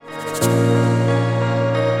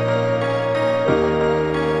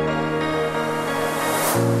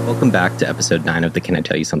Welcome back to episode 9 of the Can I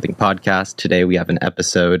Tell You Something podcast. Today we have an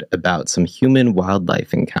episode about some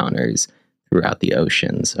human-wildlife encounters throughout the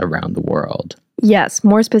oceans around the world. Yes,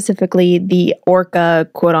 more specifically, the Orca,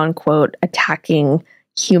 quote-unquote, attacking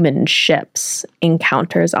human ships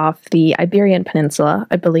encounters off the Iberian Peninsula,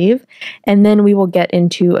 I believe. And then we will get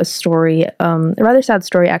into a story, a rather sad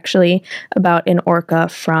story, actually, about an orca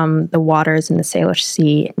from the waters in the Salish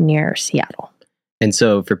Sea near Seattle. And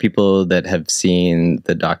so for people that have seen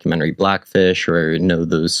the documentary Blackfish or know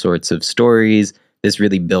those sorts of stories, this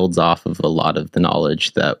really builds off of a lot of the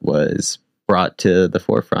knowledge that was brought to the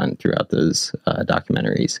forefront throughout those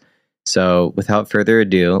documentaries. So without further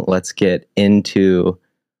ado, let's get into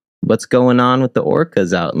what's going on with the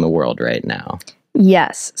orcas out in the world right now.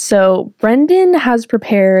 Yes. So Brendan has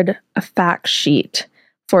prepared a fact sheet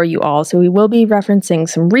for you all. So we will be referencing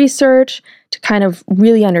some research to kind of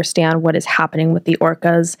really understand what is happening with the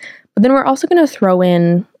orcas. But then we're also going to throw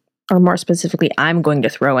in, or more specifically, I'm going to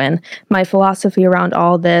throw in my philosophy around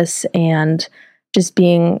all this and just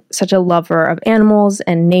being such a lover of animals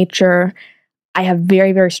and nature. I have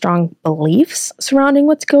very, very strong beliefs surrounding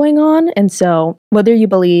what's going on. And so whether you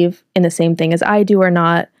believe in the same thing as I do or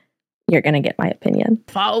not, you're going to get my opinion.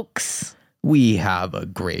 Folks, we have a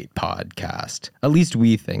great podcast. At least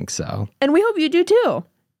we think so. and we hope you do too.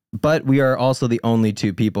 But we are also the only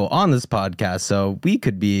two people on this podcast, so we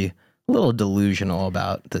could be a little delusional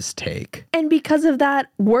about this take. And because of that,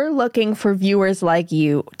 we're looking for viewers like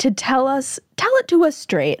you to tell it to us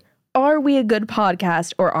straight. Are we a good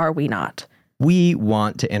podcast or are we not? We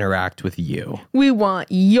want to interact with you. We want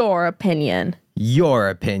your opinion. Your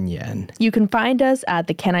opinion. You can find us at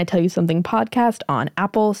the Can I Tell You Something podcast on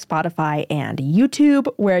Apple, Spotify, and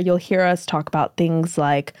YouTube, where you'll hear us talk about things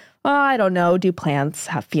like, I don't know, do plants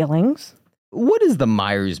have feelings? What is the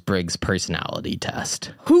Myers-Briggs personality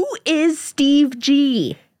test? Who is Steve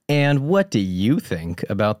G? And what do you think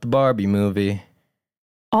about the Barbie movie?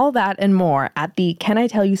 All that and more at the Can I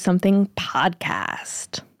Tell You Something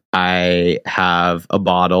podcast. I have a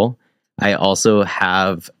bottle. I also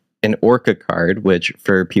have an Orca card, which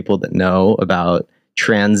for people that know about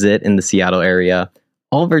transit in the Seattle area,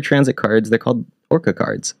 all of our transit cards, they're called Orca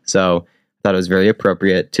cards. So I thought it was very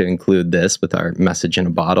appropriate to include this with our message in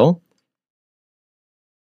a bottle.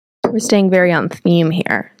 We're staying very on theme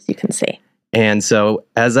here, as you can see. And so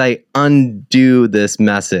as I undo this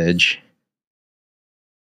message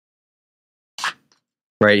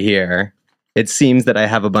right here, it seems that I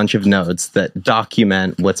have a bunch of notes that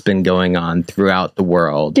document what's been going on throughout the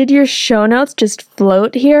world. Did your show notes just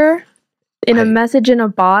float here in a message in a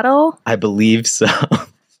bottle? I believe so.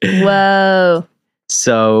 Whoa.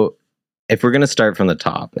 So if we're going to start from the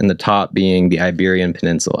top, and the top being the Iberian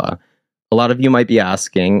Peninsula, a lot of you might be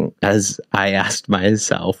asking, as I asked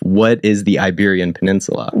myself, what is the Iberian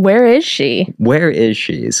Peninsula? Where is she? Where is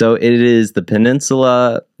she? So it is the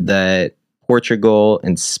peninsula that Portugal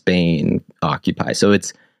and Spain occupy. So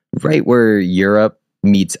it's right where Europe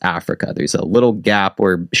meets Africa. There's a little gap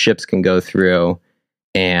where ships can go through.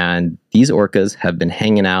 And these orcas have been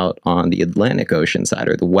hanging out on the Atlantic Ocean side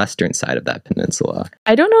or the western side of that peninsula.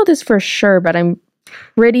 I don't know this for sure, but I'm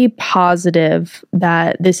pretty positive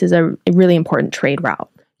that this is a really important trade route.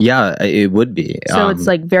 Yeah, it would be. So it's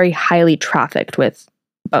like very highly trafficked with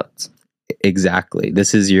boats. Exactly.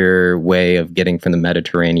 This is your way of getting from the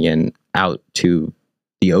Mediterranean out to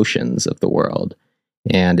the oceans of the world.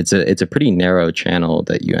 And it's a pretty narrow channel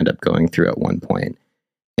that you end up going through at one point.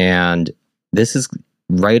 And this is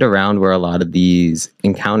right around where a lot of these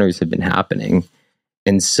encounters have been happening.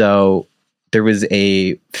 And so there was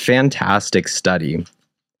a fantastic study.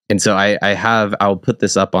 And so I'll put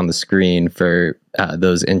this up on the screen for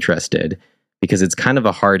those interested, because it's kind of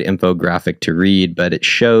a hard infographic to read, but it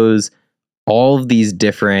shows all of these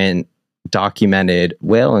different documented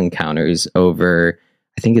whale encounters over,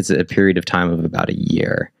 I think it's a period of time of about a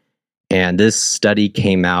year. And this study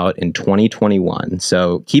came out in 2021.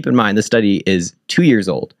 So keep in mind, this study is 2 years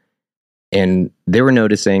old. And they were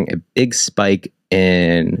noticing a big spike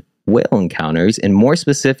in whale encounters, and more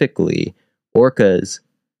specifically, orcas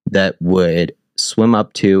that would swim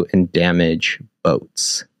up to and damage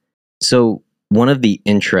boats. So one of the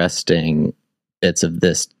interesting bits of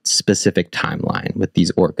this specific timeline with these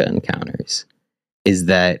orca encounters is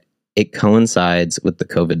that it coincides with the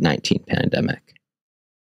COVID-19 pandemic.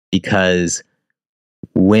 Because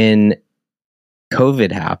when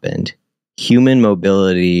COVID happened, human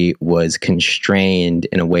mobility was constrained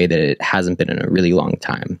in a way that it hasn't been in a really long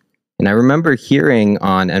time. And I remember hearing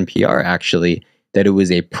on NPR, actually, that it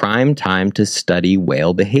was a prime time to study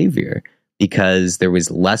whale behavior because there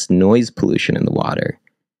was less noise pollution in the water.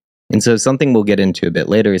 And so something we'll get into a bit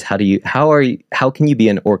later is how can you be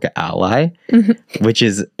an orca ally, which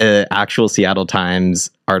is an actual Seattle Times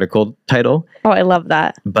article title. Oh, I love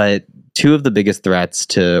that. But two of the biggest threats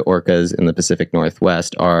to orcas in the Pacific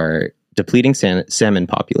Northwest are depleting salmon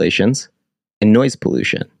populations and noise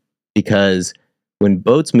pollution. Because when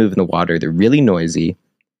boats move in the water, they're really noisy,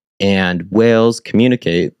 and whales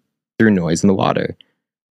communicate through noise in the water.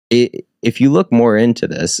 If you look more into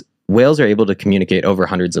this, whales are able to communicate over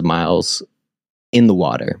hundreds of miles in the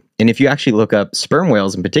water. And if you actually look up sperm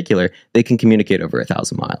whales in particular, they can communicate over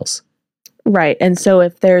 1,000 miles. Right. And so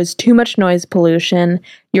if there's too much noise pollution,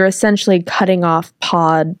 you're essentially cutting off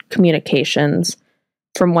pod communications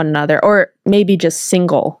from one another, or maybe just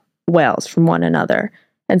single whales from one another.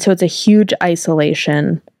 And so it's a huge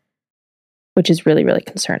isolation, which is really, really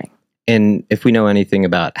concerning. And if we know anything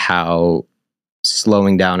about how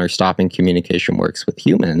slowing down or stopping communication works with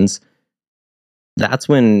humans, that's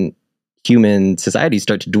when human societies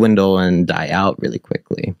start to dwindle and die out really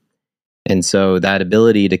quickly. And so that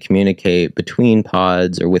ability to communicate between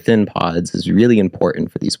pods or within pods is really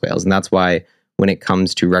important for these whales. And that's why when it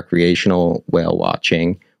comes to recreational whale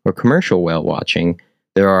watching or commercial whale watching,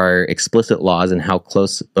 there are explicit laws on how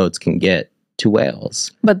close boats can get to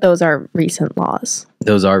whales. But those are recent laws.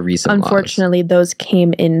 Those are recent laws. Unfortunately, those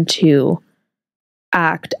came into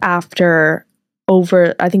act after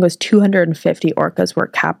I think it was 250 orcas were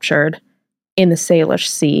captured in the Salish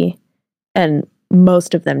Sea, and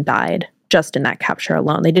most of them died just in that capture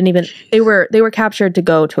alone. They were captured to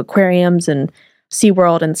go to aquariums and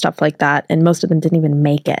SeaWorld and stuff like that, and most of them didn't even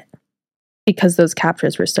make it because those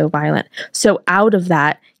captures were so violent. So out of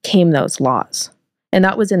that came those laws, and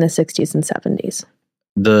that was in the 60s and 70s.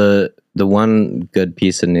 The one good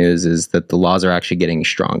piece of news is that the laws are actually getting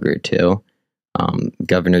stronger too.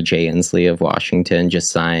 Governor Jay Inslee of Washington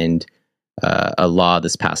just signed a law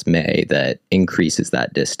this past May that increases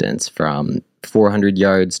that distance from 400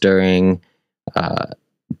 yards during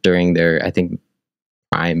their, I think,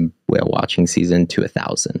 prime whale watching season to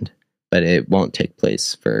 1,000. But it won't take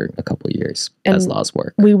place for a couple of years as laws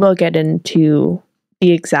work. We will get into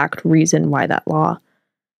the exact reason why that law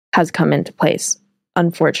has come into place,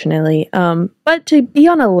 unfortunately. But to be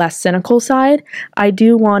on a less cynical side, I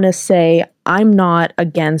do want to say I'm not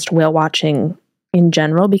against whale watching in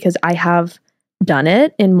general, because I have done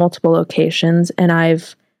it in multiple locations, and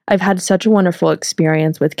I've had such a wonderful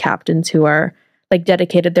experience with captains who are like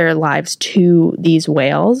dedicated their lives to these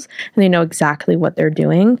whales, and they know exactly what they're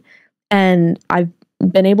doing. And I've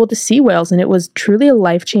been able to see whales, and it was truly a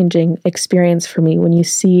life-changing experience for me when you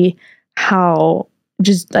see how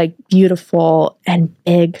just like beautiful and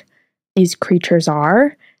big these creatures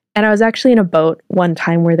are. And I was actually in a boat one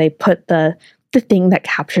time where they put the thing that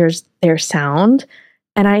captures their sound,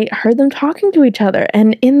 and I heard them talking to each other.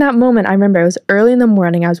 And in that moment, I remember it was early in the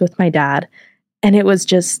morning, I was with my dad, and it was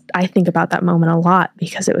just, I think about that moment a lot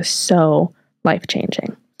because it was so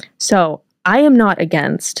life-changing. So I am not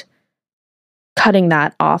against cutting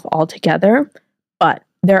that off altogether, but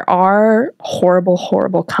there are horrible,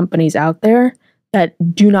 horrible companies out there that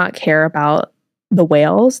do not care about the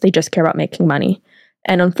whales. They just care about making money.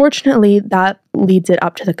 And unfortunately, that leads it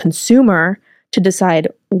up to the consumer to decide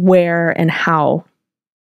where and how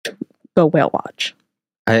to go whale watch.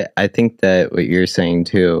 I think that what you're saying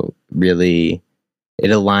too, really,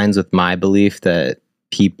 it aligns with my belief that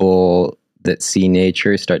people that see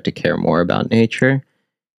nature start to care more about nature.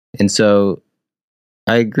 And so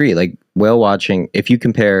I agree, like whale watching, if you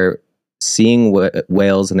compare seeing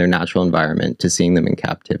whales in their natural environment to seeing them in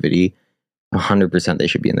captivity, 100% they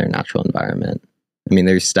should be in their natural environment. I mean,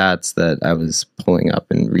 there's stats that I was pulling up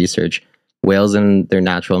in research. Whales in their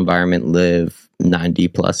natural environment live 90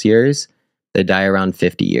 plus years. They die around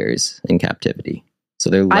 50 years in captivity. So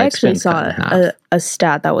their lifespan I actually saw a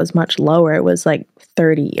stat that was much lower. It was like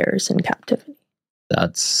 30 years in captivity. I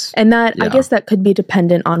guess that could be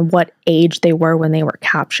dependent on what age they were when they were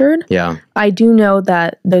captured. Yeah. I do know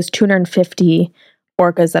that those 250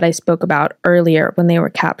 orcas that I spoke about earlier, when they were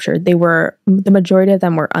captured, the majority of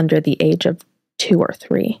them were under the age of 2 or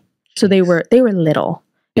 3. So they were little,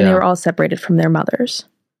 and they were all separated from their mothers.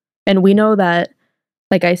 And we know that,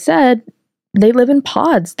 like I said, they live in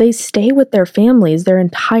pods. They stay with their families their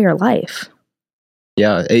entire life.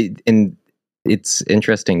 Yeah, and it's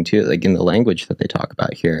interesting too, like in the language that they talk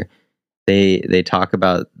about here, they talk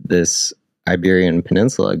about this Iberian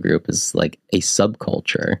Peninsula group as like a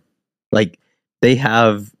subculture. Like they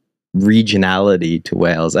have regionality to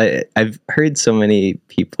whales. I've heard so many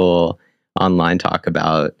people online talk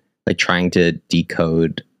about like trying to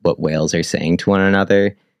decode what whales are saying to one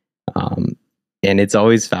another. And it's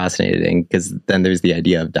always fascinating because then there's the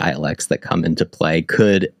idea of dialects that come into play.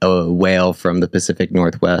 Could a whale from the Pacific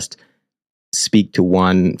Northwest speak to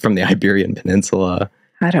one from the Iberian Peninsula?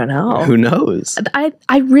 I don't know. Who knows?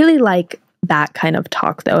 I really like that kind of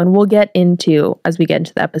talk, though. And we'll get into, as we get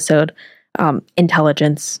into the episode,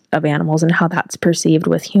 intelligence of animals and how that's perceived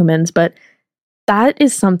with humans. But that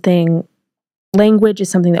is something, language is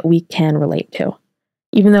something that we can relate to.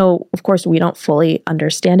 Even though, of course, we don't fully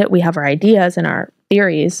understand it, we have our ideas and our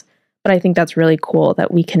theories. But I think that's really cool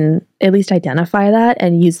that we can at least identify that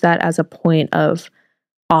and use that as a point of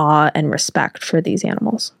awe and respect for these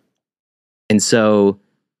animals. And so,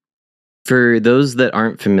 for those that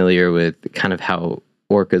aren't familiar with kind of how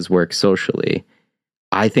orcas work socially,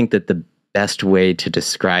 I think that the best way to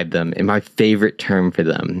describe them, and my favorite term for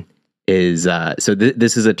them, is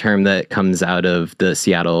this is a term that comes out of the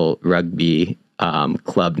Seattle rugby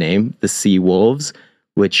club name, the Sea Wolves,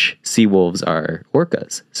 which sea wolves are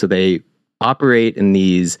orcas. So they operate in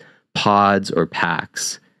these pods or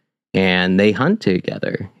packs, and they hunt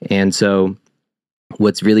together. And so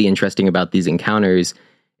what's really interesting about these encounters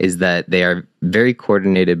is that they are very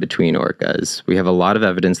coordinated between orcas. We have a lot of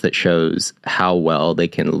evidence that shows how well they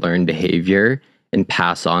can learn behavior and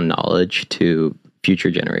pass on knowledge to future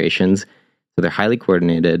generations. So they're highly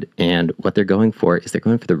coordinated, and what they're going for is they're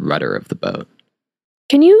going for the rudder of the boat.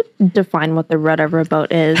 Can you define what the rudder of a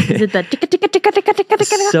boat is? Is it the ticka ticka ticka ticka ticka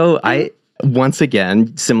ticka? So once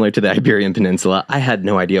again, similar to the Iberian Peninsula, I had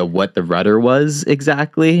no idea what the rudder was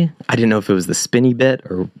exactly. I didn't know if it was the spinny bit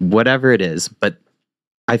or whatever it is, but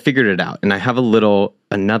I figured it out. And I have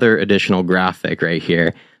another additional graphic right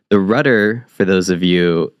here. The rudder, for those of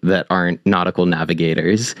you that aren't nautical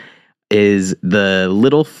navigators, is the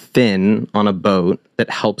little fin on a boat that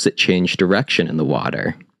helps it change direction in the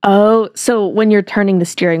water. Oh, so when you're turning the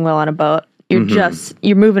steering wheel on a boat,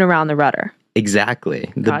 you're moving around the rudder.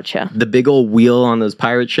 Exactly. Gotcha. The big old wheel on those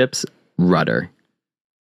pirate ships, rudder.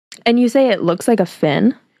 And you say it looks like a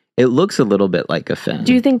fin? It looks a little bit like a fin.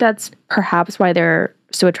 Do you think that's perhaps why they're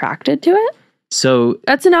so attracted to it? So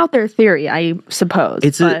that's an out there theory, I suppose.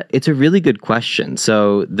 It's a really good question.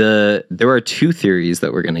 So there are two theories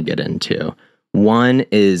that we're going to get into. One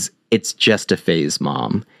is it's just a phase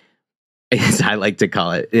mom, as I like to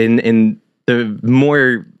call it. In the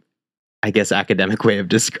more, I guess, academic way of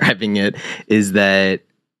describing it is that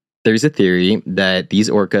there's a theory that these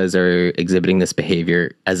orcas are exhibiting this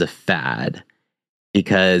behavior as a fad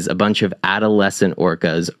because a bunch of adolescent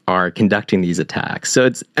orcas are conducting these attacks. So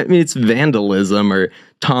it's vandalism or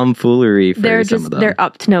tomfoolery for some of them. They're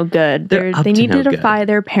up to no good. They need to defy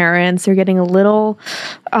their parents. They're getting a little,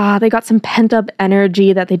 they got some pent up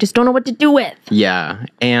energy that they just don't know what to do with. Yeah.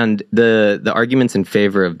 And the arguments in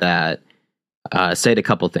favor of that cite a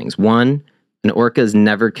couple things. One, an orca has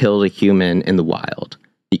never killed a human in the wild.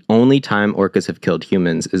 The only time orcas have killed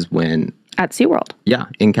humans is when... At SeaWorld. Yeah,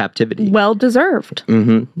 in captivity. Well deserved.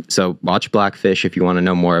 Mm-hmm. So watch Blackfish if you want to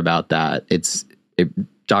know more about that. It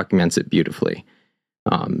documents it beautifully.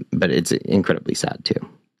 But it's incredibly sad too.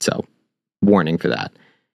 So warning for that.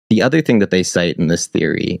 The other thing that they cite in this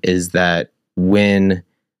theory is that when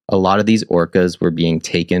a lot of these orcas were being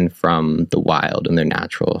taken from the wild in their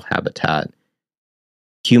natural habitat,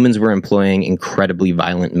 humans were employing incredibly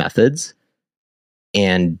violent methods.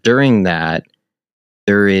 And during that,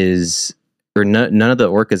 none of the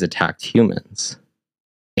orcas attacked humans.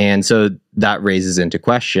 And so that raises into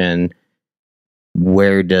question,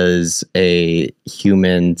 where does a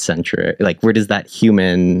where does that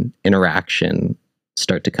human interaction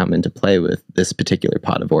start to come into play with this particular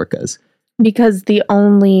pod of orcas? Because the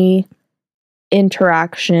only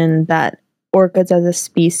interaction that orcas as a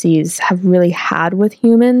species have really had with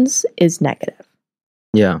humans is negative.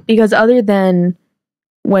 Yeah. Because other than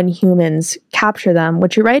when humans capture them,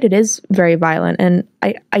 which you're right, it is very violent. And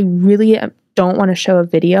I really don't want to show a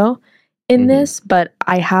video in this, but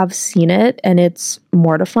I have seen it and it's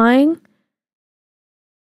mortifying.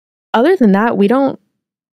 Other than that, we don't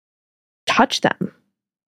touch them.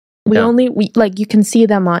 You can see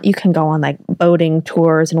them you can go on like boating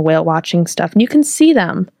tours and whale watching stuff and you can see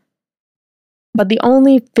them. But the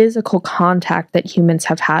only physical contact that humans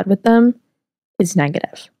have had with them is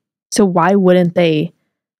negative. So why wouldn't they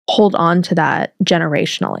hold on to that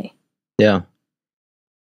generationally? Yeah.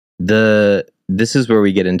 This is where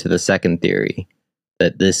we get into the second theory,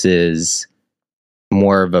 that this is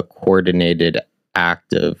more of a coordinated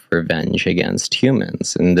act of revenge against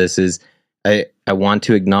humans. And this is, I want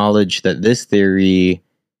to acknowledge that this theory,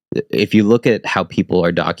 if you look at how people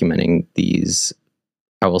are documenting these,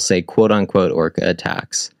 I will say, quote unquote, orca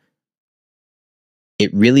attacks,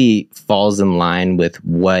 it really falls in line with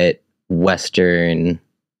what Western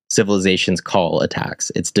civilizations call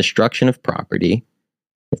attacks. It's destruction of property,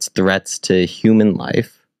 it's threats to human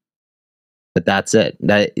life, but that's it.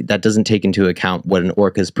 That doesn't take into account what an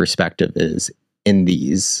orca's perspective is in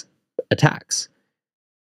these attacks.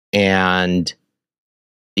 And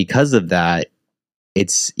because of that,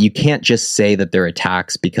 you can't just say that they're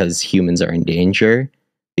attacks because humans are in danger,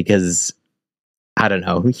 because I don't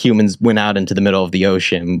know, humans went out into the middle of the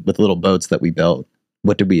ocean with little boats that we built.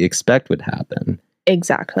 What did we expect would happen?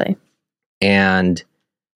 Exactly.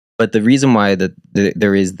 But the reason why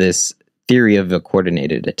there is this theory of a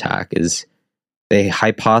coordinated attack is they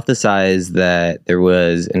hypothesize that there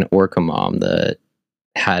was an orca mom that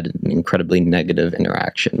had an incredibly negative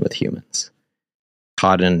interaction with humans,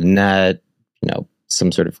 caught in a net,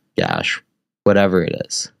 some sort of gash, whatever it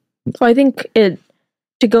is. So I think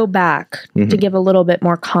to go back to give a little bit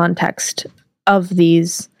more context of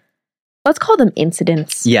these, let's call them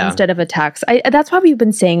incidents instead of attacks. That's why we've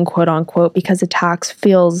been saying quote unquote, because attacks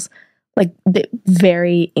feels like the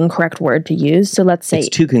very incorrect word to use. So let's say it's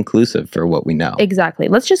too conclusive for what we know. Exactly.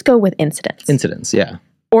 Let's just go with incidents. Incidents, yeah.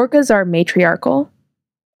 Orcas are matriarchal,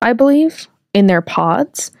 I believe, in their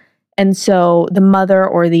pods. And so the mother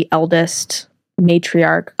or the eldest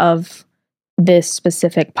matriarch of this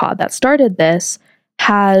specific pod that started this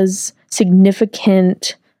has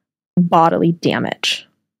significant bodily damage.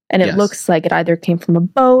 And it looks like it either came from a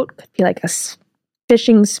boat, could be like a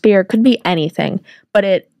fishing spear, could be anything, but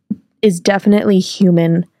it is definitely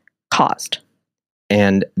human caused.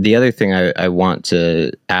 And the other thing I want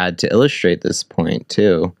to add to illustrate this point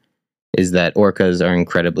too is that orcas are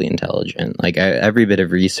incredibly intelligent. Like every bit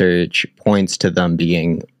of research points to them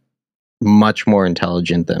being much more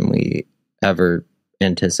intelligent than we ever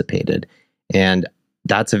anticipated. And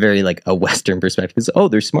that's a very like a Western perspective. Is, oh,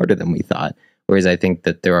 they're smarter than we thought. Whereas I think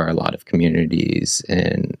that there are a lot of communities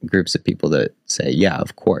and groups of people that say, yeah,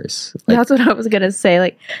 of course. Like, that's what I was going to say.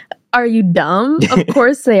 Like, are you dumb? Of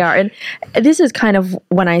course they are. And this is kind of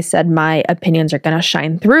when I said my opinions are going to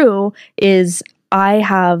shine through, is I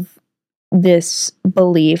have this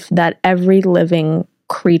belief that every living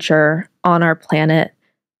creature on our planet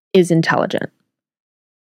is intelligent.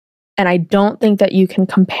 And I don't think that you can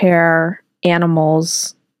compare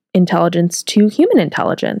animals' intelligence to human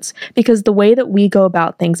intelligence, because the way that we go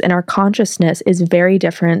about things and our consciousness is very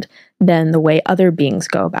different than the way other beings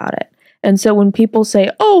go about it. And so when people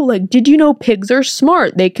say, oh, like, did you know pigs are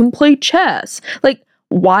smart? They can play chess. Like,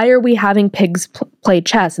 why are we having pigs play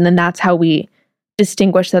chess? And then that's how we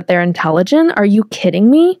distinguish that they're intelligent? Are you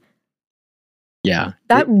kidding me? Yeah.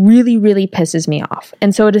 That really, really pisses me off.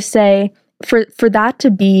 And so to say, for that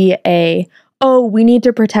to be oh, we need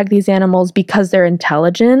to protect these animals because they're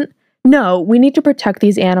intelligent. No, we need to protect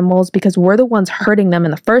these animals because we're the ones hurting them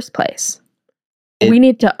in the first place. We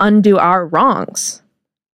need to undo our wrongs.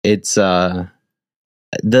 It's what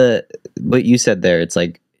you said there, it's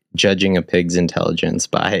like judging a pig's intelligence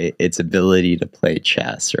by its ability to play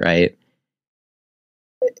chess, right?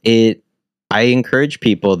 I encourage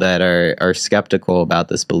people that are skeptical about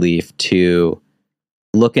this belief to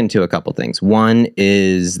look into a couple things. One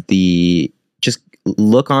is just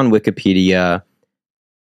look on Wikipedia,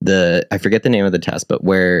 I forget the name of the test, but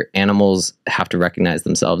where animals have to recognize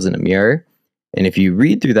themselves in a mirror. And if you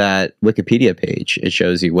read through that Wikipedia page, it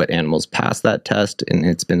shows you what animals pass that test. And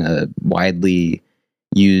it's been a widely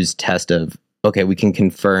used test of, okay, we can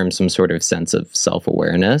confirm some sort of sense of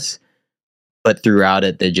self-awareness. But throughout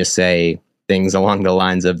it, they just say things along the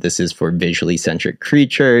lines of, this is for visually centric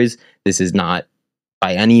creatures. This is not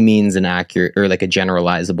by any means an accurate or like a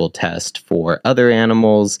generalizable test for other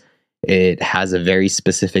animals. It has a very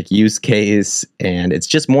specific use case, and it's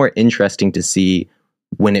just more interesting to see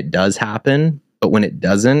when it does happen. But when it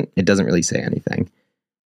doesn't really say anything.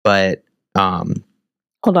 But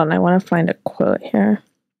hold on, I want to find a quote here.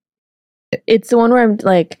 It's the one where I'm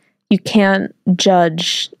like, you can't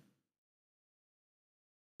judge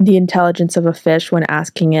the intelligence of a fish when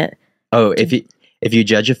asking it. Oh, if you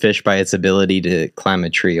judge a fish by its ability to climb a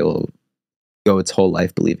tree, it'll go its whole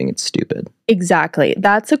life believing it's stupid. Exactly.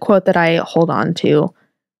 That's a quote that I hold on to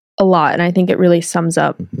a lot, and I think it really sums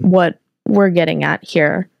up what we're getting at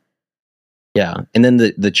here. Yeah. And then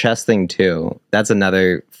the chess thing too, that's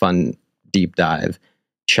another fun deep dive.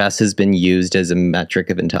 Chess has been used as a metric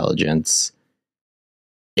of intelligence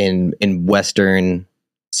in Western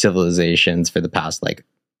civilizations for the past like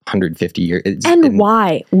 150 years.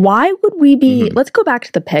 Why? Why would we be... Let's go back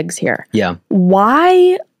to the pigs here. Yeah.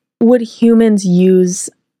 Why would humans use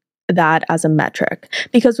that as a metric?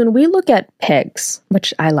 Because when we look at pigs,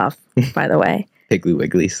 which I love, by the way. Piggly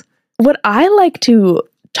Wigglies. what I like to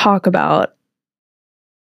talk about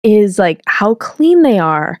is like how clean they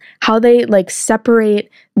are, how they like separate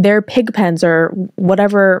their pig pens or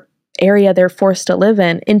whatever area they're forced to live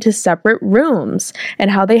in into separate rooms, and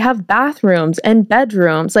how they have bathrooms and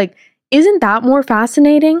bedrooms. Like, isn't that more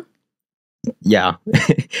fascinating? Yeah.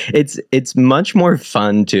 It's much more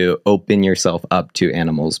fun to open yourself up to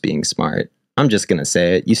animals being smart. I'm just going to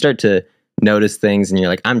say it. You start to notice things and you're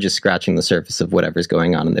like, I'm just scratching the surface of whatever's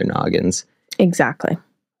going on in their noggins. Exactly.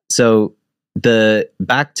 So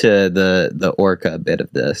back to the orca bit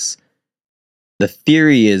of this. The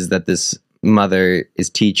theory is that this mother is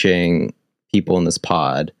teaching people in this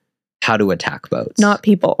pod how to attack boats. Not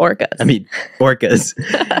people, orcas. I mean, orcas.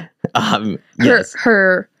 Yes.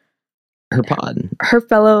 Her pod. Her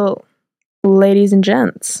fellow ladies and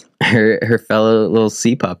gents. Her fellow little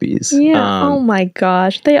sea puppies. Yeah. Oh my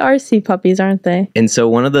gosh. They are sea puppies, aren't they? And so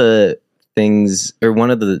one of the things, or one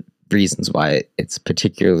of the reasons why it's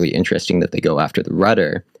particularly interesting that they go after the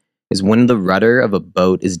rudder is when the rudder of a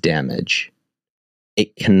boat is damaged,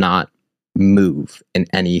 it cannot move in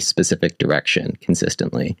any specific direction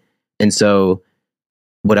consistently. And so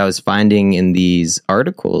what I was finding in these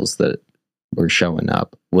articles that were showing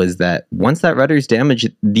up was that once that rudder is damaged,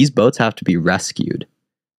 these boats have to be rescued.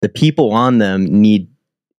 The people on them need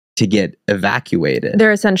to get evacuated.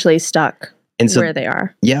 They're essentially stuck where they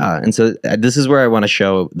are. Yeah. And so this is where I want to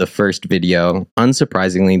show the first video.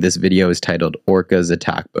 Unsurprisingly, this video is titled Orcas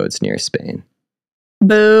Attack Boats Near Spain.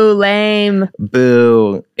 Boo, lame.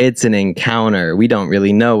 Boo. It's an encounter. We don't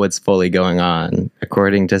really know what's fully going on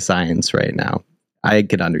according to science right now. I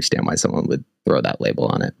could understand why someone would throw that label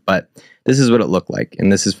on it, but this is what it looked like.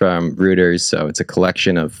 And this is from Reuters, so it's a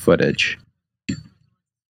collection of footage.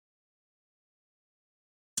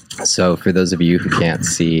 So for those of you who can't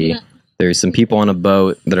see, there's some people on a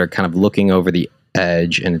boat that are kind of looking over the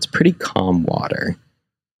edge, and it's pretty calm water.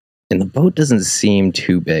 And the boat doesn't seem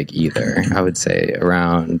too big either. I would say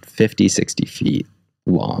around 50, 60 feet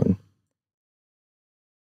long.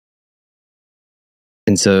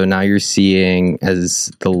 And so now you're seeing,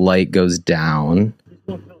 as the light goes down,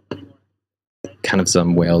 kind of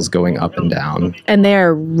some whales going up and down. And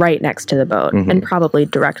they're right next to the boat, and probably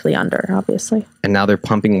directly under, obviously. And now they're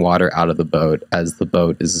pumping water out of the boat as the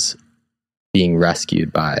boat is being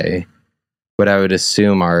rescued by what I would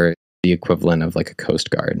assume are the equivalent of like a Coast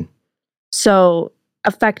Guard. So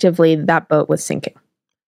effectively, that boat was sinking.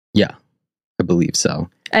 Yeah, I believe so.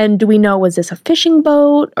 And do we know, was this a fishing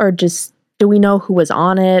boat, or just, do we know who was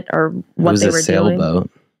on it or what they were doing? It was a sailboat.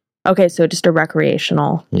 Okay, so just a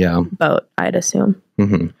recreational boat, I'd assume.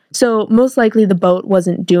 Mm-hmm. So most likely the boat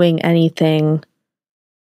wasn't doing anything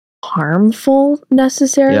harmful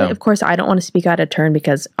necessarily. Yeah. Of course, I don't want to speak out of turn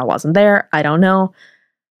because I wasn't there. I don't know.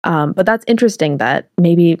 But that's interesting that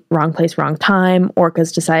maybe wrong place, wrong time.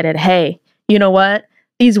 Orcas decided, hey, you know what?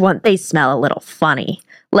 They smell a little funny.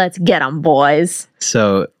 Let's get them, boys.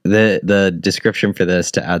 So the description for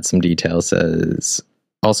this, to add some detail, says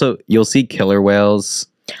also you'll see killer whales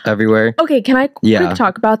everywhere. Okay, can I quick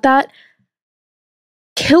talk about that?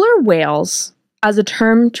 Killer whales, as a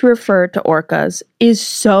term to refer to orcas, is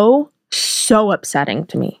so upsetting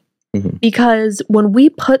to me. Mm-hmm. Because when we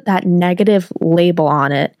put that negative label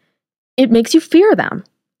on it, it makes you fear them.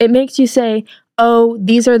 It makes you say, oh,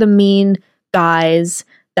 these are the mean guys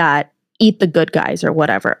that eat the good guys or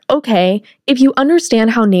whatever. Okay, if you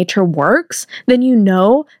understand how nature works, then you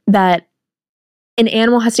know that an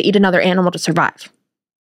animal has to eat another animal to survive.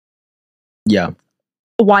 Yeah.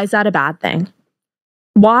 Why is that a bad thing?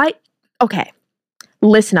 Why? Okay,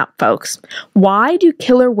 listen up, folks. Why do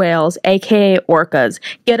killer whales, aka orcas,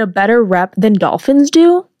 get a better rep than dolphins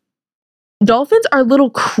do? Dolphins are little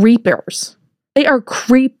creepers. They are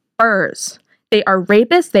creepers. They are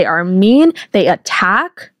rapists. They are mean. They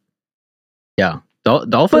attack. Yeah,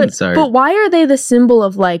 dolphins are. But why are they the symbol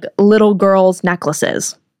of like little girls'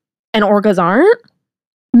 necklaces? And orcas aren't?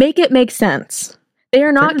 Make it make sense. They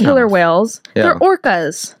are not killer whales. Yeah. They're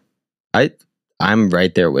orcas. I'm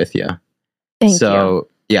right there with you. Thank you. So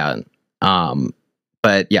yeah,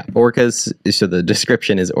 but yeah, orcas. So the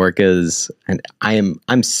description is orcas, and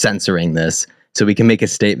I'm censoring this so we can make a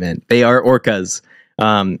statement. They are orcas.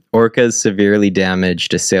 Orcas severely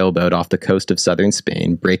damaged a sailboat off the coast of southern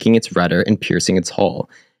Spain, breaking its rudder and piercing its hull,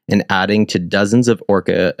 and adding to dozens of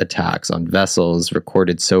orca attacks on vessels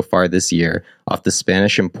recorded so far this year off the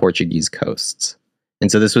Spanish and Portuguese coasts.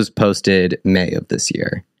 And so this was posted May of this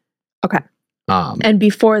year. Okay. And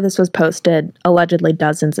before this was posted, allegedly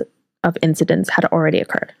dozens of incidents had already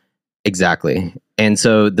occurred. Exactly. And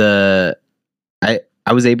so I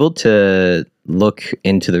I was able to look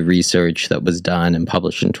into the research that was done and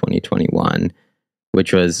published in 2021,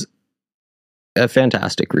 which was a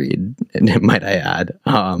fantastic read, might I add.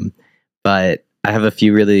 But I have a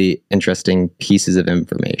few really interesting pieces of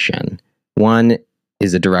information. One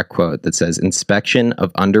is a direct quote that says, inspection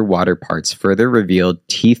of underwater parts further revealed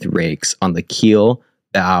teeth rakes on the keel,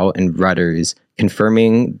 bow, and rudders,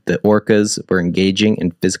 confirming the orcas were engaging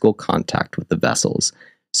in physical contact with the vessels.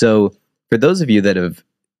 So for those of you that have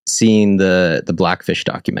seen the Blackfish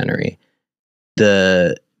documentary,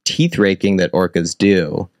 the teeth raking that orcas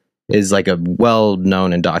do is like a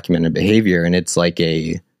well-known and documented behavior, and it's like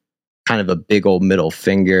a kind of a big old middle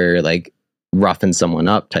finger, like roughing someone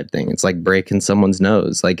up type thing. It's like breaking someone's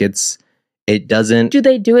nose. Like it doesn't. Do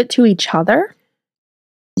they do it to each other?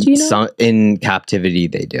 Do you know? In captivity,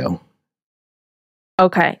 they do.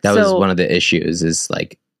 Okay. That was one of the issues, is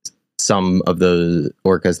like some of the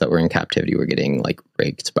orcas that were in captivity were getting like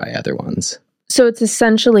raked by other ones. So it's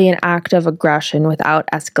essentially an act of aggression without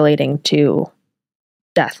escalating to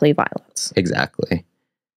deathly violence. Exactly.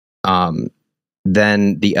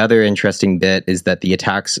 Then the other interesting bit is that the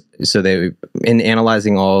attacks, so they, in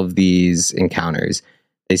analyzing all of these encounters,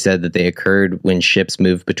 they said that they occurred when ships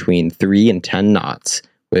moved between 3 and 10 knots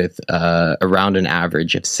with around an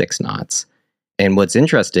average of 6 knots. And what's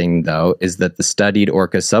interesting, though, is that the studied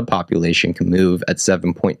orca subpopulation can move at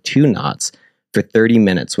 7.2 knots for 30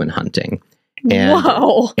 minutes when hunting. And,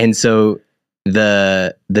 Whoa! And so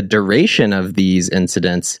the duration of these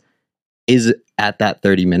incidents is at that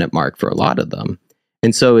 30-minute mark for a lot of them.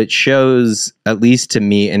 And so it shows, at least to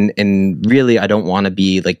me, and really I don't want to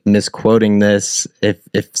be like misquoting this. If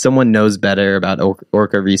someone knows better about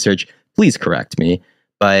orca research, please correct me.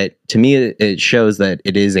 But to me, it shows that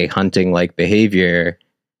it is a hunting-like behavior,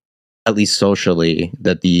 at least socially,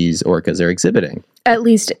 that these orcas are exhibiting. At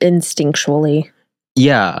least instinctually.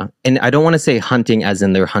 Yeah. And I don't want to say hunting as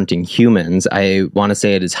in they're hunting humans. I want to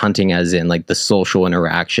say it is hunting as in like the social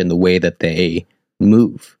interaction, the way that they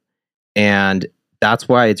move. And that's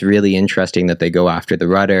why it's really interesting that they go after the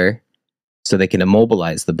rudder so they can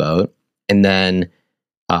immobilize the boat. And then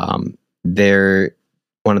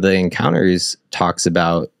one of the encounters talks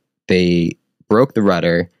about they broke the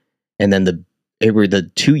rudder, and then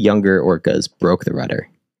the 2 younger orcas broke the rudder,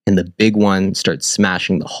 and the big one starts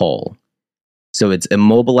smashing the hull. So it's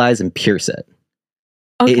immobilize and pierce it.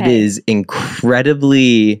 Okay. It is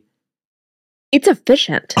incredibly... It's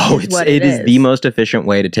efficient. It is the most efficient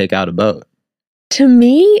way to take out a boat. To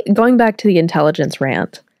me, going back to the intelligence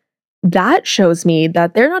rant, that shows me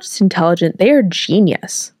that they're not just intelligent, they are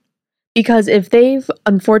genius. Because if they've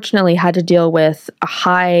unfortunately had to deal with a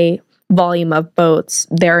high volume of boats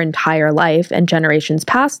their entire life and generations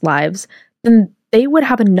past lives, then they would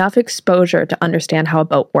have enough exposure to understand how a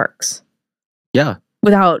boat works. Yeah.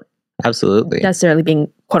 Without absolutely necessarily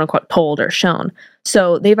being quote unquote told or shown.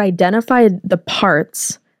 So they've identified the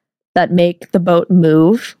parts that make the boat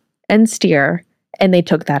move and steer, and they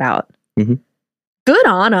took that out. Mm-hmm. Good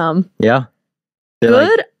on them. Yeah.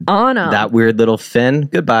 Good on them. That weird little fin,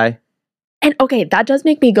 goodbye. And okay, that does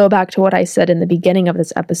make me go back to what I said in the beginning of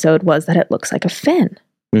this episode, was that it looks like a fin.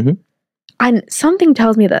 Mm-hmm. And something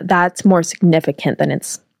tells me that that's more significant than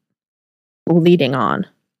it's leading on.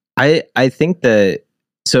 I think that,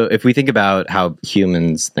 so if we think about how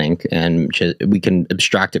humans think, and we can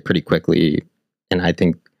abstract it pretty quickly, and I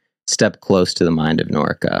think step close to the mind of an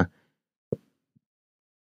orca,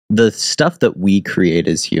 the stuff that we create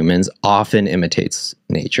as humans often imitates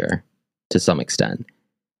nature to some extent.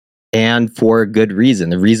 And for a good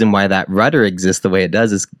reason. The reason why that rudder exists the way it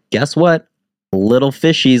does is, guess what? Little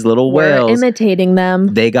fishies, little whales. We're imitating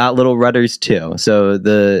them. They got little rudders too. So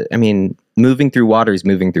moving through water is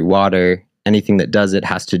moving through water. Anything that does it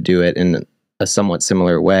has to do it in a somewhat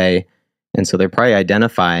similar way. And so they're probably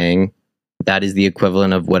identifying that is the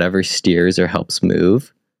equivalent of whatever steers or helps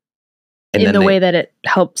move. And in the way that it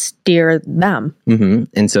helps steer them. Mm-hmm.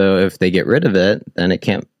 And so if they get rid of it, then it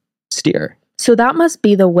can't steer. So that must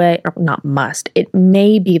be the way, or not must, it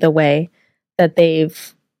may be the way that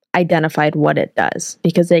they've identified what it does,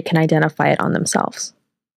 because they can identify it on themselves.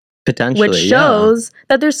 Potentially, which shows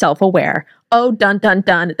that they're self-aware. Oh, dun, dun,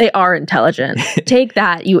 dun, they are intelligent. Take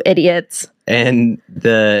that, you idiots. And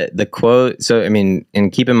the quote, so,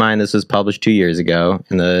 and keep in mind, this was published 2 years ago,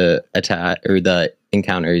 and the attack, or the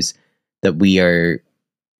encounters that we are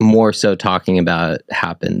more so talking about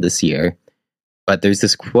happened this year. But there's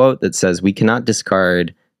this quote that says, we cannot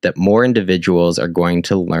discard that more individuals are going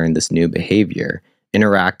to learn this new behavior,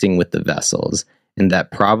 interacting with the vessels, and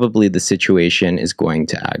that probably the situation is going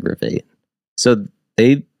to aggravate. So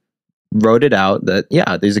they wrote it out that,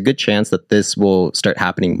 yeah, there's a good chance that this will start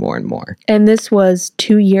happening more and more. And this was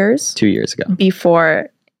 2 years? 2 years ago. Before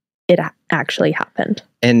it actually happened.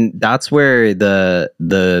 And that's where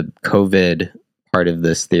the COVID part of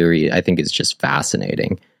this theory, I think, is just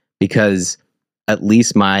fascinating, because at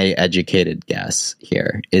least my educated guess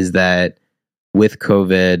here is that with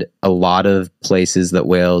COVID, a lot of places that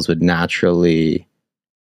whales would naturally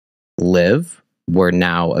live were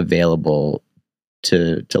now available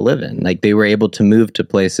to live in. Like, they were able to move to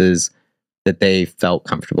places that they felt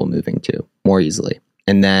comfortable moving to more easily.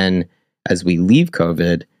 And then as we leave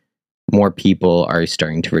COVID, more people are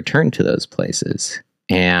starting to return to those places.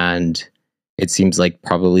 And it seems like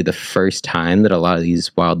probably the first time that a lot of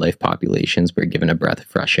these wildlife populations were given a breath of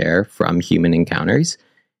fresh air from human encounters.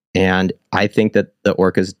 And I think that the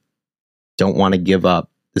orcas don't want to give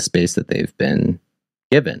up the space that they've been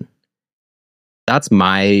given. That's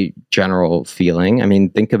my general feeling. I mean,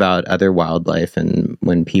 think about other wildlife, and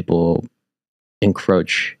when people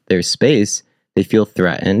encroach their space, they feel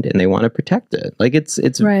threatened and they want to protect it. Like, it's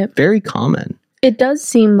right. Very common. It does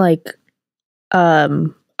seem like a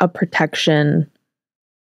protection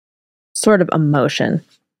sort of emotion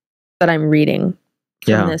that I'm reading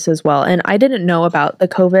from this as well. And I didn't know about the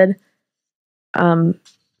COVID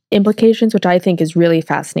implications, which I think is really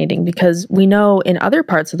fascinating, because we know in other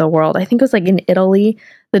parts of the world, I think it was like in Italy,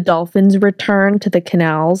 the dolphins returned to the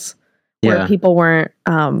canals where people weren't,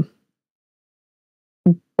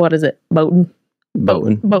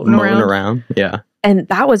 boating around. Yeah. And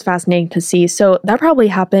that was fascinating to see. So that probably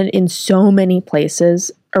happened in so many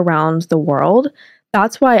places around the world.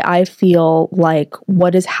 That's why I feel like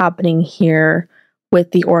what is happening here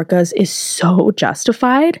with the orcas is so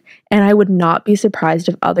justified. And I would not be surprised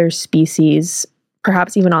if other species,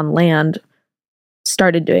 perhaps even on land,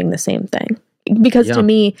 started doing the same thing. Because to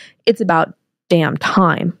me, it's about damn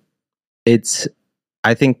time. I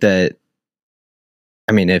think that,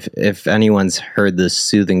 I mean, if anyone's heard the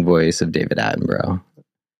soothing voice of David Attenborough,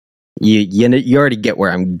 you already get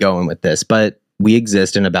where I'm going with this. But we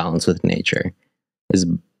exist in a balance with nature.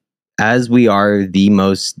 As we are the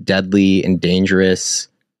most deadly and dangerous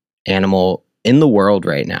animal in the world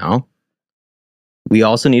right now, we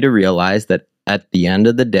also need to realize that at the end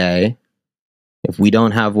of the day, if we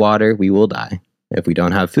don't have water, we will die. If we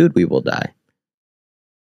don't have food, we will die.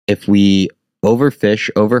 If we overfish,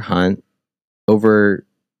 overhunt,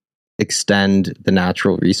 overextend the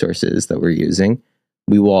natural resources that we're using,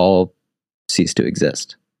 we will all cease to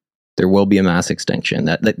exist. There will be a mass extinction.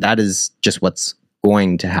 That is just what's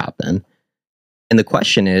going to happen. And the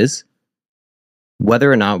question is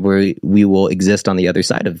whether or not we will exist on the other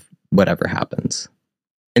side of whatever happens.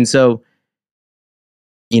 And so,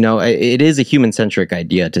 it is a human-centric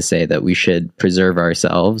idea to say that we should preserve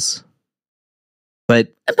ourselves.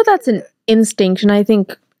 But that's an instinct, and I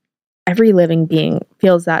think every living being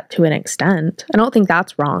feels that to an extent. I don't think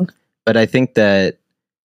that's wrong. But I think that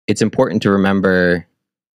it's important to remember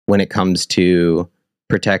when it comes to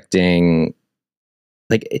protecting,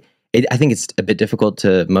 like, I think it's a bit difficult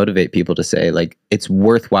to motivate people to say, like, it's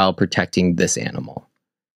worthwhile protecting this animal.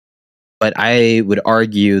 But I would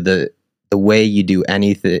argue that the way you do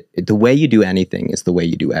anything is the way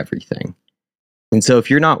you do everything. And so if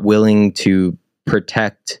you're not willing to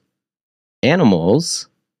protect animals,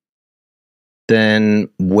 then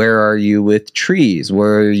where are you with trees?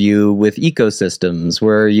 Where are you with ecosystems?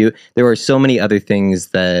 Where are you? There are so many other things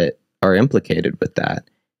that are implicated with that.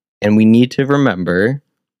 And we need to remember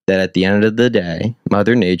that at the end of the day,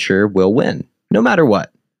 Mother Nature will win, no matter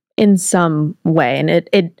what. In some way. And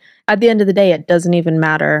it at the end of the day, it doesn't even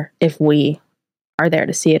matter if we are there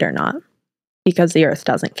to see it or not, because the earth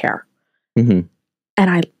doesn't care. Mm-hmm.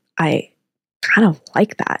 And I kind of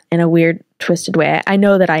like that in a weird, twisted way. I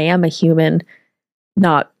know that I am a human,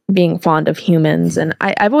 not being fond of humans, and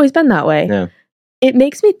I've always been that way. Yeah. It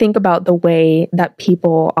makes me think about the way that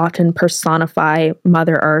people often personify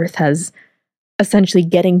Mother Earth as essentially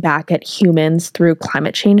getting back at humans through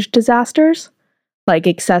climate change disasters, like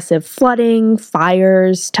excessive flooding,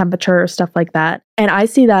 fires, temperature, stuff like that. And I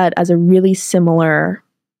see that as a really similar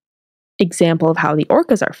example of how the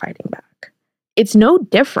orcas are fighting back. It's no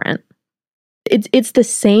different. It's the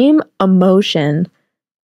same emotion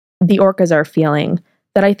the orcas are feeling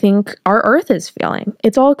that I think our Earth is feeling.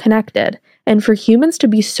 It's all connected. And for humans to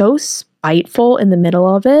be so spiteful in the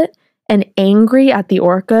middle of it and angry at the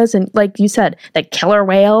orcas and, like you said, the killer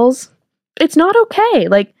whales, it's not okay.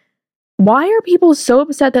 Like, why are people so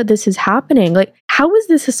upset that this is happening? Like, how is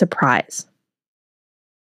this a surprise?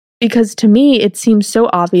 Because to me, it seems so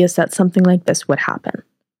obvious that something like this would happen.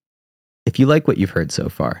 If you like what you've heard so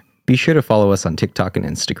far, be sure to follow us on TikTok and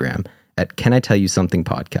Instagram at Can I Tell You Something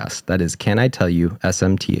Podcast. That is Can I Tell You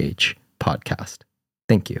SMTH Podcast.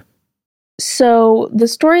 Thank you. So the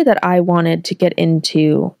story that I wanted to get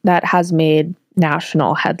into that has made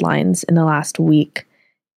national headlines in the last week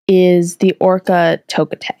is the orca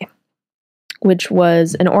Tokitae, which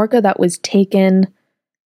was an orca that was taken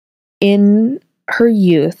in her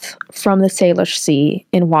youth from the Salish Sea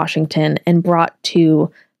in Washington and brought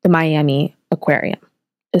to the Miami Aquarium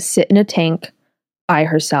to sit in a tank by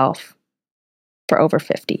herself for over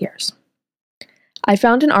 50 years. I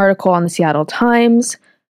found an article on the Seattle Times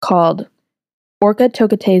called Orca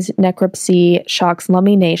Tokitae's Necropsy Shocks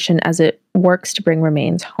Lummi Nation as it Works to Bring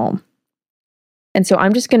Remains Home. And so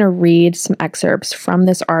I'm just going to read some excerpts from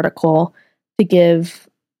this article to give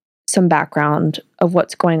some background of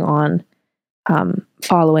what's going on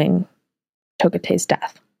following Tokitae's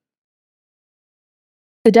death.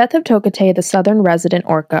 The death of Tokitae, the southern resident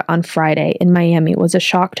orca, on Friday in Miami was a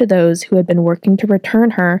shock to those who had been working to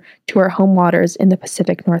return her to her home waters in the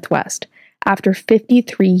Pacific Northwest after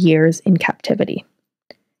 53 years in captivity.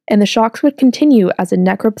 And the shocks would continue as a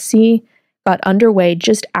necropsy got underway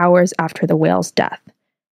just hours after the whale's death.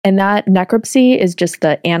 And that necropsy is just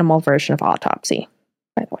the animal version of autopsy,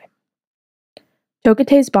 by the way.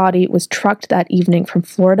 Tokitae's body was trucked that evening from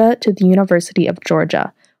Florida to the University of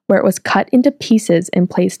Georgia, where it was cut into pieces and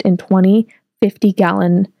placed in 20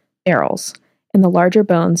 50-gallon barrels, and the larger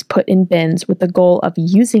bones put in bins with the goal of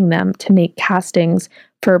using them to make castings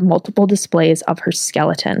for multiple displays of her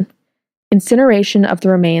skeleton. Incineration of the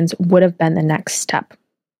remains would have been the next step.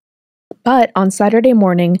 But on Saturday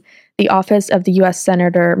morning, the office of the U.S.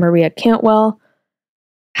 Senator Maria Cantwell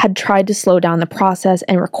had tried to slow down the process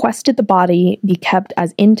and requested the body be kept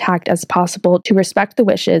as intact as possible to respect the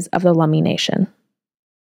wishes of the Lummi Nation.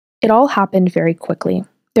 It all happened very quickly.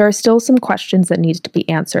 There are still some questions that need to be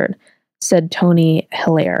answered, said Tony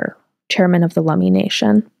Hilaire, chairman of the Lummi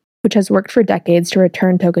Nation, which has worked for decades to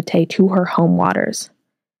return Tokitae to her home waters.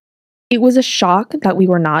 It was a shock that we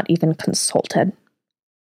were not even consulted.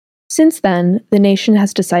 Since then, the nation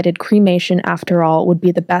has decided cremation, after all, would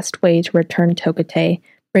be the best way to return Tokitae,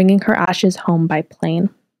 bringing her ashes home by plane.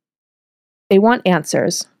 They want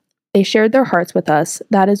answers. They shared their hearts with us.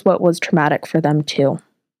 That is what was traumatic for them, too.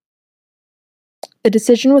 The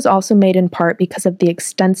decision was also made in part because of the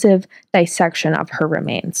extensive dissection of her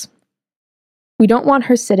remains. We don't want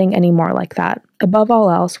her sitting anymore like that. Above all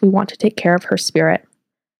else, we want to take care of her spirit.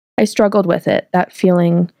 I struggled with it, that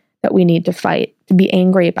feeling that we need to fight, to be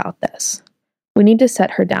angry about this. We need to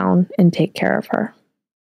set her down and take care of her.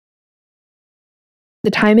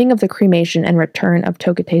 The timing of the cremation and return of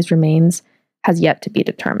Tokitae's remains has yet to be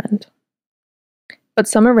determined. But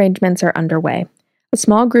some arrangements are underway. A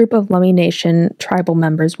small group of Lummi Nation tribal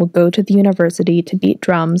members will go to the university to beat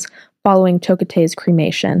drums following Tokitae's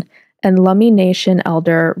cremation, and Lummi Nation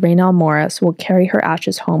elder Raynell Morris will carry her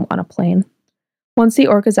ashes home on a plane. Once the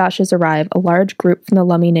orca's ashes arrive, a large group from the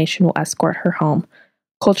Lummi Nation will escort her home.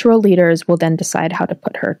 Cultural leaders will then decide how to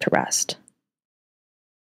put her to rest.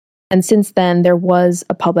 And since then, there was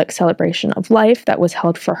a public celebration of life that was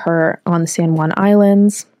held for her on the San Juan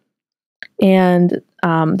Islands. And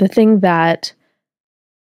the thing that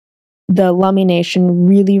the Lummi Nation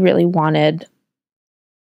really, really wanted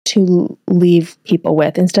to leave people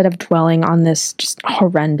with, instead of dwelling on this just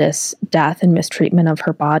horrendous death and mistreatment of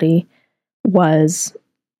her body, was,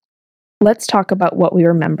 let's talk about what we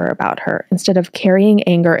remember about her. Instead of carrying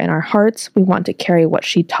anger in our hearts, we want to carry what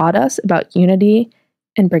she taught us about unity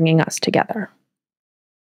and bringing us together.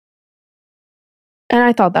 And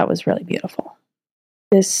I thought that was really beautiful.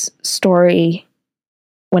 This story,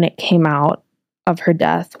 when it came out of her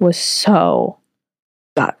death, was so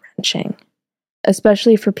gut-wrenching,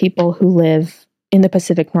 especially for people who live in the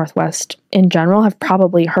Pacific Northwest in general, have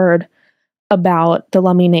probably heard about the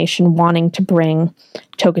Lummi Nation wanting to bring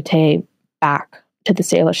Tokitae back to the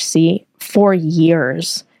Salish Sea for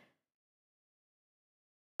years.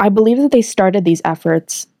 I believe that they started these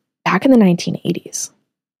efforts back in the 1980s.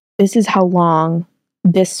 This is how long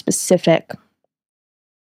this specific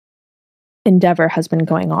endeavor has been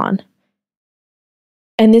going on.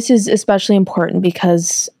 And this is especially important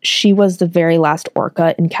because she was the very last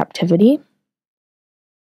orca in captivity.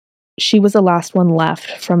 She was the last one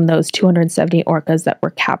left from those 270 orcas that were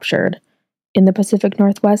captured in the Pacific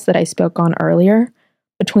Northwest that I spoke on earlier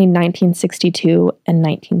between 1962 and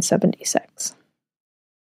 1976.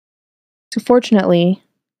 So fortunately,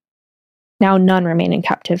 now none remain in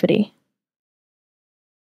captivity.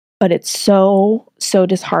 But it's so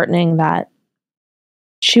disheartening that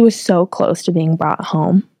she was so close to being brought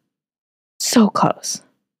home. So close.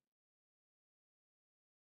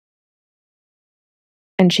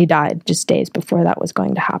 And she died just days before that was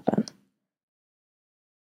going to happen.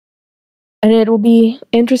 And it will be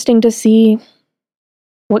interesting to see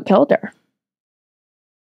what killed her.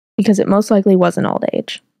 Because it most likely wasn't old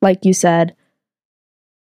age. Like you said,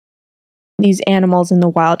 these animals in the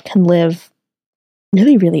wild can live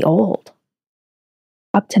really, really old.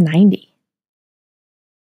 Up to 90.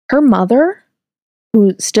 Her mother,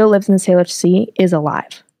 who still lives in the Salish Sea, is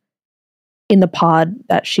alive in the pod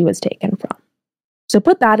that she was taken from. So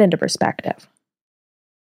put that into perspective.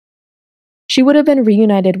 She would have been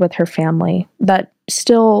reunited with her family that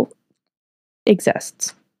still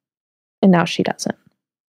exists. And now she doesn't.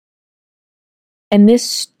 And this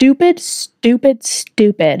stupid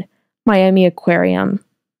Miami aquarium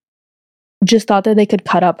just thought that they could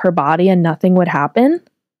cut up her body and nothing would happen.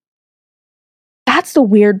 That's the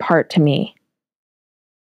weird part to me.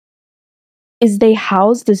 Is they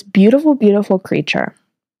house this beautiful, beautiful creature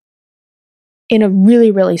in a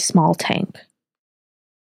really, really small tank.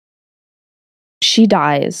 She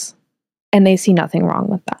dies, and they see nothing wrong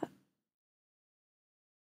with that.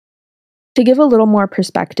 To give a little more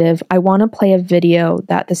perspective, I want to play a video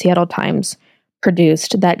that the Seattle Times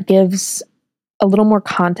produced that gives a little more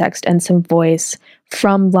context and some voice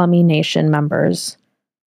from Lummi Nation members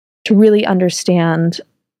to really understand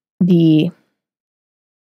the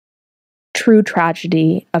true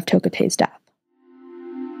tragedy of Tokitae's death.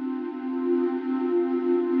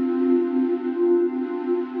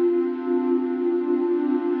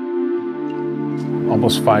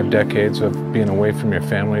 Almost 5 decades of being away from your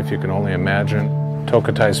family, if you can only imagine.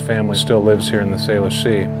 Tokitae's family still lives here in the Salish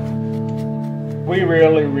Sea. We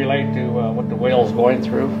really relate to what the whale's going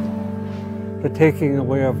through. The taking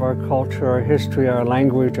away of our culture, our history, our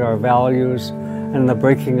language, our values, and the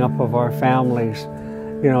breaking up of our families.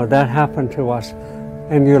 That happened to us.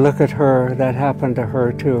 And you look at her, that happened to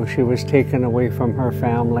her too. She was taken away from her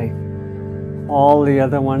family. All the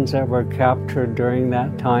other ones that were captured during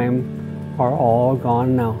that time are all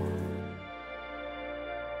gone now.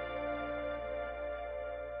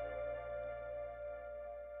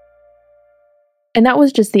 And that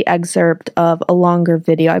was just the excerpt of a longer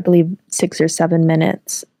video, I believe 6 or 7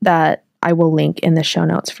 minutes, that I will link in the show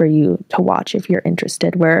notes for you to watch if you're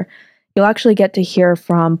interested, where you'll actually get to hear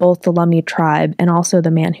from both the Lummi tribe and also the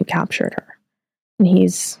man who captured her. And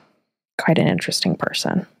he's quite an interesting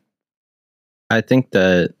person. I think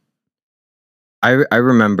that I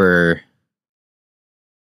remember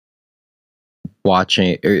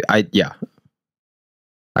watching, I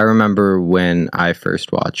remember when I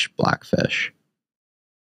first watched Blackfish.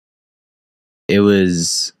 It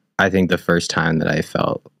was, I think, the first time that I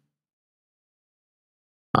felt,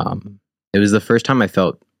 it was the first time I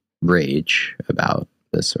felt rage about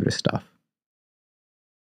this sort of stuff.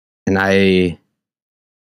 And I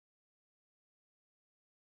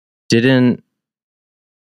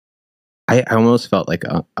almost felt like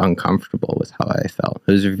uncomfortable with how I felt.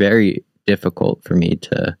 It was very difficult for me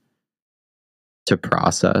to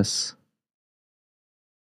process.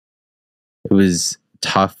 It was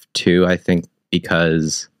tough too, I think,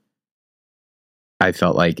 because I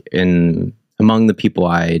felt like among the people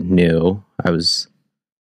I knew, it was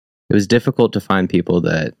difficult to find people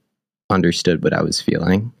that understood what I was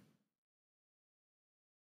feeling.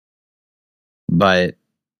 But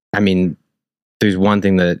I mean, there's one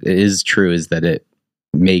thing that is true, is that it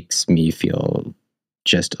makes me feel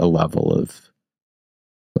just a level of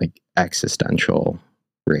like existential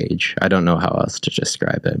rage. I don't know how else to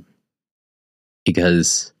describe it,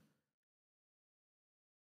 because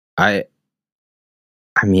I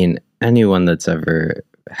mean, anyone that's ever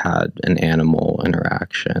had an animal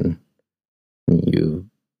interaction, you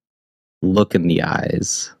look in the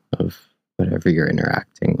eyes of whatever you're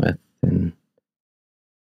interacting with, and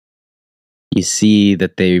you see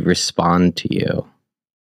that they respond to you.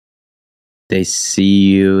 They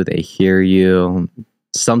see you, they hear you.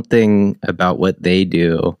 Something about what they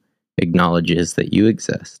do acknowledges that you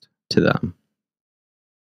exist to them.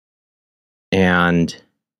 And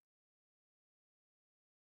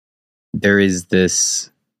there is this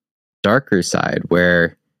darker side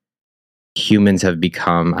where humans have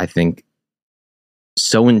become, I think,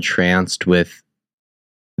 so entranced with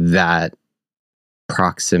that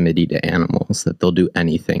proximity to animals that they'll do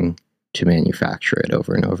anything to manufacture it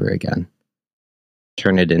over and over again.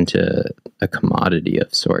 Turn it into a commodity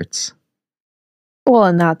of sorts. Well,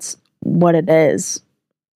 and that's what it is.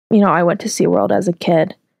 I went to SeaWorld as a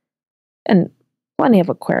kid, and plenty of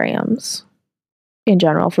aquariums in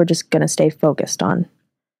general, if we're just going to stay focused on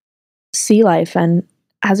sea life. And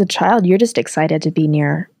as a child, you're just excited to be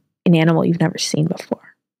near an animal you've never seen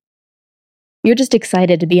before. You're just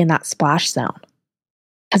excited to be in that splash zone.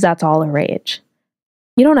 because that's all the rage.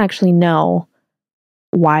 You don't actually know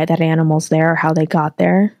why that animal's there, or how they got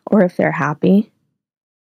there, or if they're happy.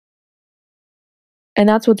 And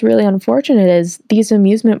that's what's really unfortunate is these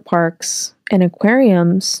amusement parks and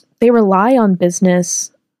aquariums, they rely on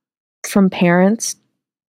business from parents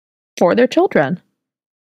for their children.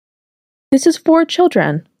 This is for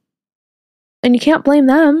children. And you can't blame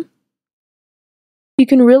them. You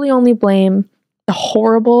can really only blame the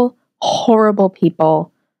horrible, horrible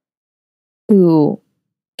people who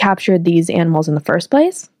captured these animals in the first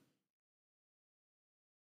place.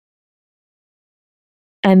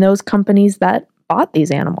 And those companies that bought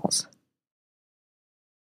these animals.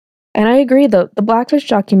 And I agree, the Blackfish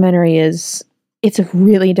documentary it's a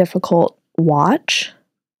really difficult watch,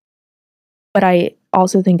 but I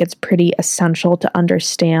also think it's pretty essential to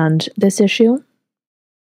understand this issue.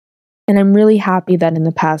 And I'm really happy that in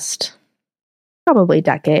the past, probably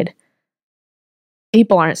decade,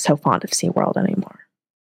 people aren't so fond of SeaWorld anymore.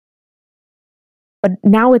 But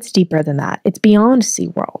now it's deeper than that. It's beyond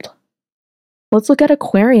SeaWorld. Let's look at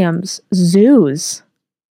aquariums, zoos,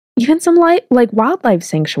 even some like wildlife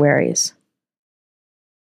sanctuaries.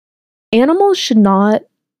 Animals should not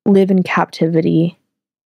live in captivity,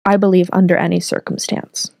 I believe, under any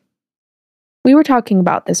circumstance. We were talking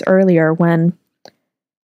about this earlier when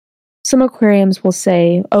some aquariums will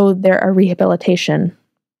say, oh, they're a rehabilitation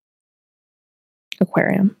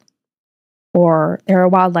aquarium, or they're a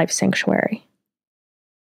wildlife sanctuary.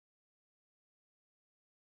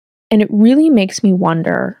 And it really makes me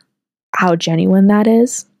wonder how genuine that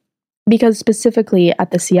is, because specifically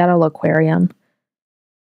at the Seattle Aquarium,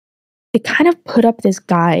 they kind of put up this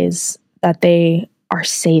guise that they are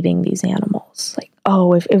saving these animals. Like,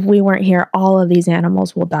 oh, if we weren't here, all of these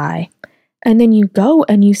animals will die. And then you go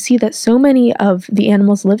and you see that so many of the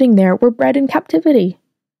animals living there were bred in captivity.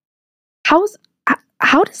 How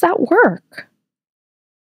does that work?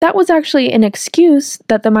 That was actually an excuse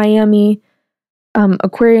that the Miami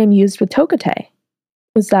aquarium used with Tokitae,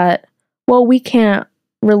 was that, well, we can't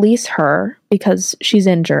release her because she's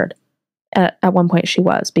injured. At one point she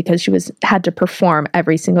was, because she had to perform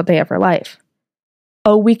every single day of her life.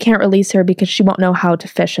 Oh, we can't release her because she won't know how to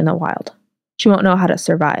fish in the wild. She won't know how to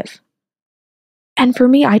survive. And for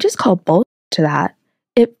me, I just call bullshit to that.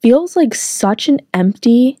 It feels like such an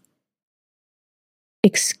empty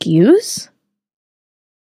excuse.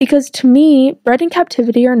 Because to me, bred in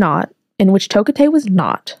captivity or not, in which Tokitae was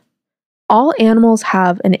not, all animals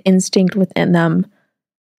have an instinct within them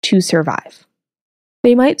to survive.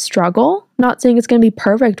 They might struggle, not saying it's going to be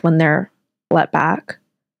perfect when they're let back,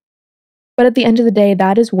 but at the end of the day,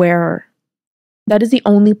 that is the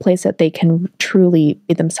only place that they can truly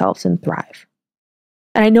be themselves and thrive.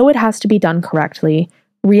 And I know it has to be done correctly.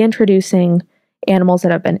 Reintroducing animals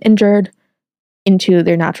that have been injured into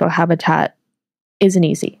their natural habitat isn't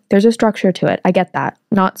easy. There's a structure to it. I get that.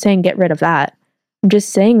 Not saying get rid of that. I'm just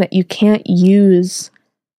saying that you can't use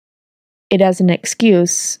it as an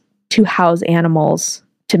excuse to house animals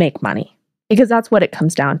to make money, because that's what it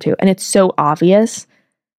comes down to. And it's so obvious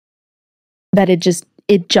that it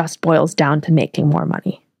just boils down to making more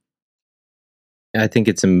money. I think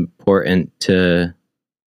it's important to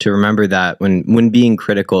remember that when being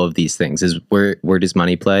critical of these things is where does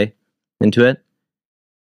money play into it?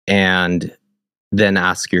 And then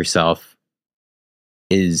ask yourself,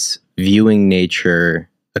 is viewing nature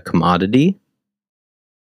a commodity?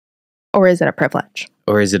 Or is it a privilege?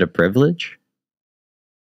 Or is it a privilege?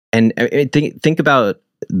 And think about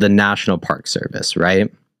the National Park Service,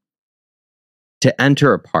 right? To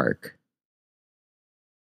enter a park,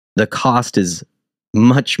 the cost is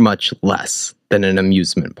much, much less than an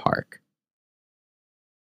amusement park.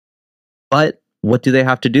 But what do they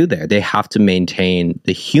have to do there? They have to maintain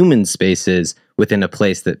the human spaces within a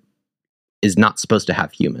place that is not supposed to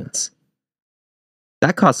have humans.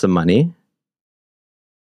 That costs some money.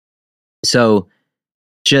 So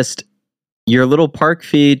just your little park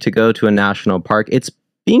fee to go to a national park, it's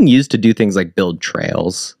being used to do things like build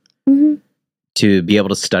trails, to be able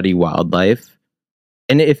to study wildlife.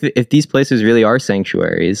 And if these places really are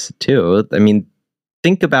sanctuaries too, I mean,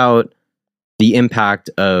 think about the impact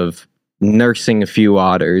of nursing a few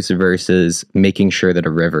otters versus making sure that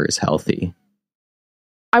a river is healthy.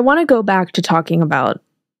 I want to go back to talking about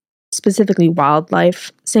specifically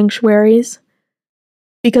wildlife sanctuaries,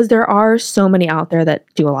 because there are so many out there that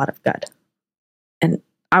do a lot of good. And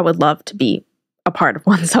I would love to be a part of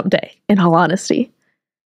one someday, in all honesty.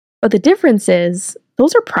 But the difference is,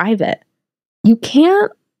 those are private. You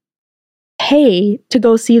can't pay to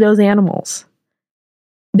go see those animals.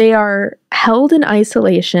 They are held in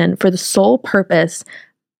isolation for the sole purpose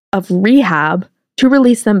of rehab to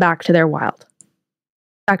release them back to their wild,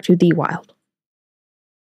 back to the wild.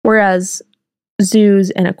 Whereas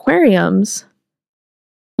zoos and aquariums,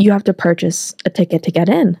 you have to purchase a ticket to get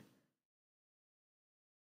in.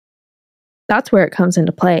 That's where it comes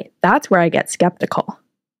into play. That's where I get skeptical.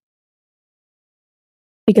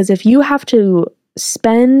 Because if you have to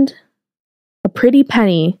spend a pretty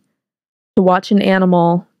penny to watch an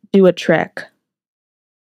animal do a trick,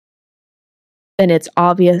 then it's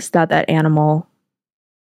obvious that that animal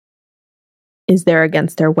is there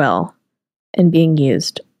against their will and being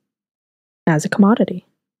used as a commodity.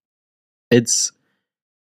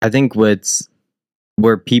 I think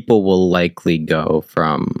where people will likely go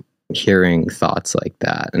from hearing thoughts like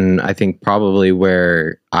that, and I think probably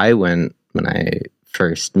where I went when I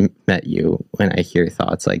first met you, when I hear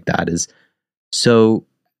thoughts like that, is, so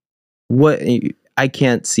what? I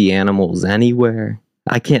can't see animals anywhere.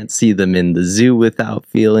 I can't see them in the zoo without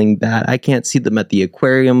feeling bad. I can't see them at the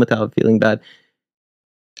aquarium without feeling bad.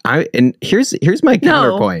 And here's my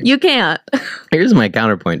counterpoint. No, you can't. Here's my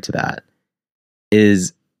counterpoint to that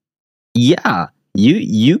is, yeah,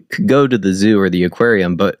 you could go to the zoo or the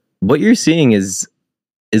aquarium, but what you're seeing is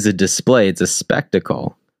a display. It's a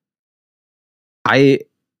spectacle.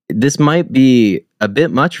 This might be a bit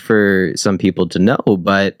much for some people to know,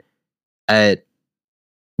 but at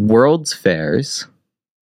World's Fairs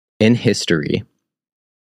in history,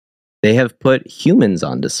 they have put humans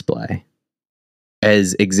on display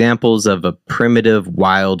as examples of a primitive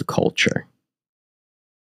wild culture.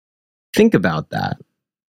 Think about that.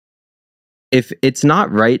 If it's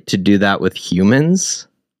not right to do that with humans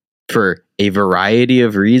for a variety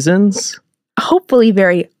of reasons, Hopefully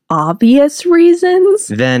very obvious reasons.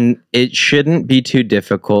 then it shouldn't be too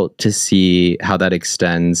difficult to see how that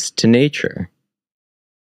extends to nature.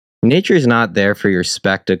 Nature is not there for your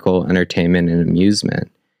spectacle, entertainment, and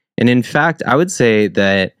amusement. And in fact, I would say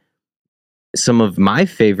that some of my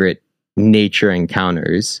favorite nature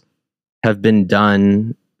encounters have been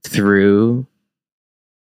done through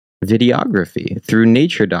videography, through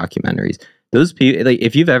nature documentaries. Those people, like,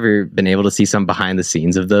 if you've ever been able to see some behind the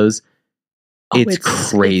scenes of those, it's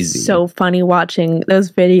crazy. It's so funny watching those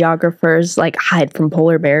videographers like hide from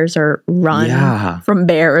polar bears or run from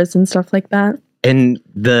bears and stuff like that. And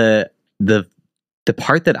the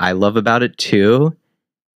part that I love about it too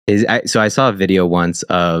is, I saw a video once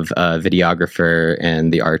of a videographer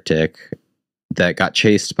in the Arctic that got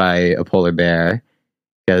chased by a polar bear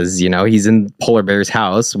because, he's in polar bear's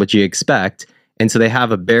house, which you expect. And so they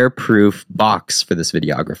have a bear-proof box for this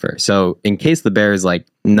videographer. So in case the bear is like,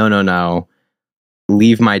 no,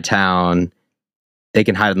 leave my town, they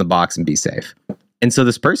can hide in the box and be safe. And so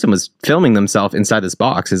this person was filming themselves inside this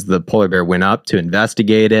box as the polar bear went up to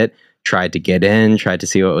investigate it, tried to get in, tried to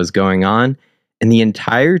see what was going on. And the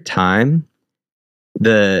entire time,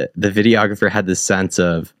 the videographer had this sense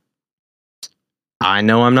of, I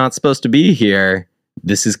know I'm not supposed to be here.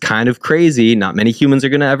 This is kind of crazy. Not many humans are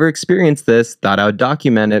going to ever experience this. Thought I would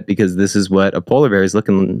document it because this is what a polar bear is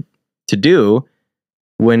looking to do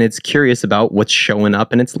when it's curious about what's showing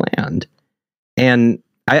up in its land. And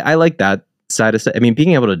I like that side of stuff. I mean,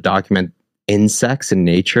 being able to document insects in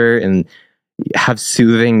nature and have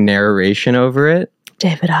soothing narration over it.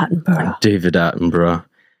 David Attenborough.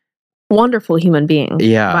 Wonderful human being.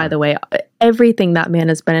 Yeah. By the way, everything that man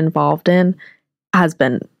has been involved in has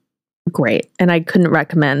been great. And I couldn't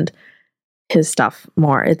recommend his stuff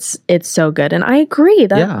more. It's so good. And I agree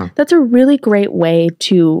that that's a really great way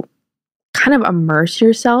to kind of immerse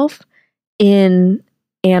yourself in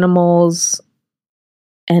animals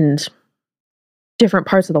and different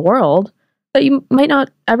parts of the world that you might not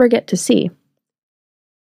ever get to see.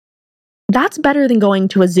 That's better than going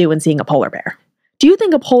to a zoo and seeing a polar bear. Do you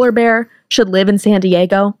think a polar bear should live in San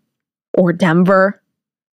Diego or Denver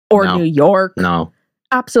or New York? No.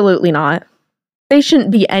 Absolutely not. They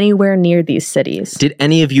shouldn't be anywhere near these cities. Did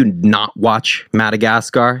any of you not watch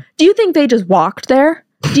Madagascar? Do you think they just walked there?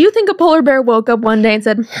 Do you think a polar bear woke up one day and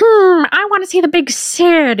said, I want to see the big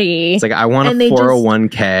city? It's like, I want a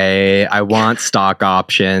 401k. I want stock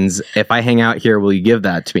options. If I hang out here, will you give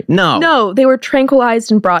that to me? No, they were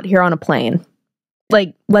tranquilized and brought here on a plane.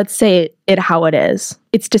 Like, let's say it how it is.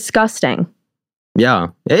 It's disgusting. Yeah,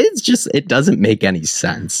 it doesn't make any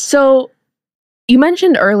sense. So you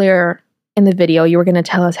mentioned earlier in the video, you were going to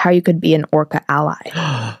tell us how you could be an orca ally.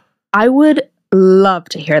 I would love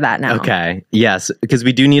to hear that now. Okay. Yes, because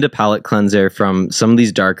we do need a palate cleanser from some of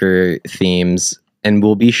these darker themes, and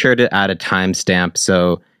we'll be sure to add a timestamp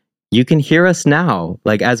so you can hear us now,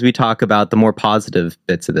 like as we talk about the more positive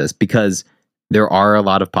bits of this, because there are a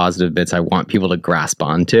lot of positive bits I want people to grasp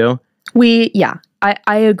onto.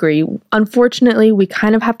 I agree. Unfortunately, we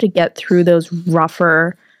kind of have to get through those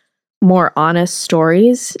rougher, more honest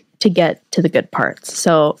stories to get to the good parts.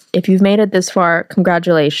 So if you've made it this far,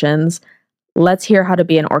 congratulations. Let's hear how to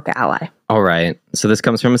be an Orca ally. All right. So this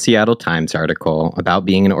comes from a Seattle Times article about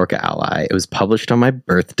being an Orca ally. It was published on my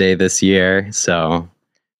birthday this year. So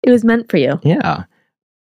it was meant for you. Yeah.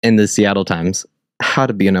 In the Seattle Times, how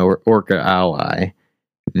to be an Orca ally.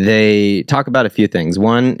 They talk about a few things.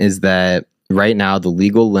 One is that right now, the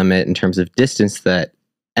legal limit in terms of distance that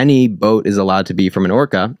any boat is allowed to be from an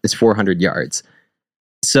orca is 400 yards.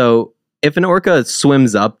 So if an orca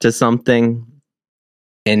swims up to something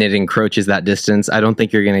and it encroaches that distance, I don't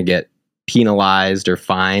think you're going to get penalized or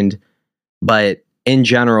fined. But in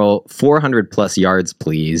general, 400 plus yards,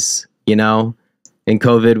 please. You know, in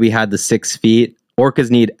COVID, we had the 6 feet.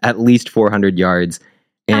 Orcas need at least 400 yards.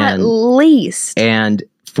 At least. And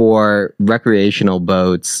for recreational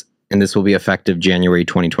boats, and this will be effective January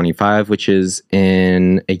 2025, which is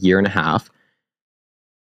in a year and a half,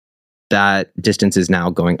 that distance is now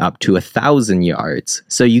going up to 1,000 yards.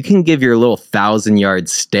 So you can give your little 1,000-yard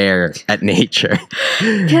stare at nature.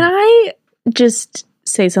 Can I just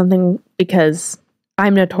say something? Because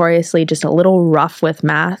I'm notoriously just a little rough with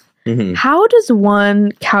math. Mm-hmm. How does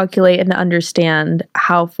one calculate and understand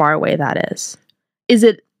how far away that is?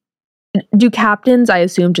 Do captains, I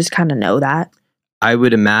assume, just kind of know that? I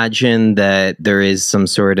would imagine that there is some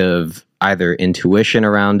sort of either intuition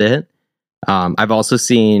around it. I've also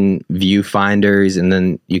seen viewfinders, and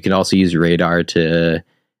then you can also use radar to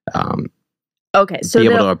so be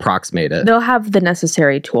able to approximate it. They'll have the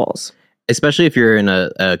necessary tools. Especially if you're in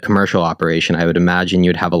a commercial operation, I would imagine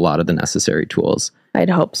you'd have a lot of the necessary tools. I'd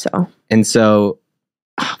hope so. And so,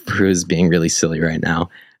 Bruce being really silly right now.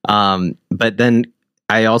 But then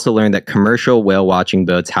I also learned that commercial whale watching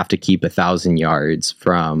boats have to keep 1,000 yards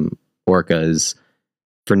from orcas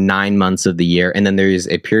for 9 months of the year. And then there's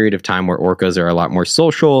a period of time where orcas are a lot more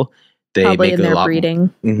social. They Probably make in a their lot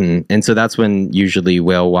breeding. And so that's when usually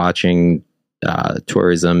whale watching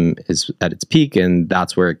tourism is at its peak, and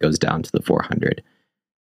that's where it goes down to the 400.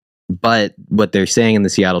 But what they're saying in the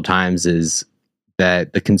Seattle Times is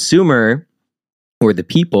that the consumer or the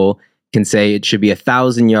people can say it should be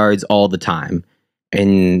 1,000 yards all the time.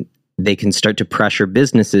 And they can start to pressure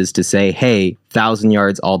businesses to say, hey, 1,000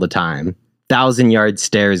 yards all the time. 1,000-yard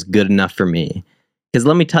stare is good enough for me. Because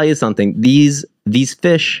let me tell you something. These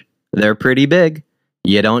fish, they're pretty big.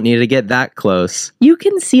 You don't need to get that close. You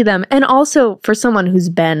can see them. And also, for someone who's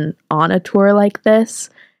been on a tour like this,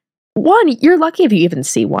 one, you're lucky if you even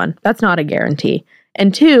see one. That's not a guarantee.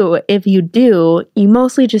 And two, if you do, you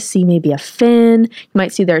mostly just see maybe a fin. You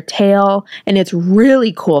might see their tail. And it's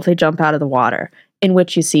really cool if they jump out of the water, in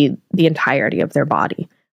which you see the entirety of their body.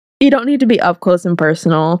 You don't need to be up close and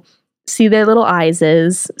personal. See their little eyes,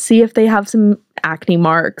 see if they have some acne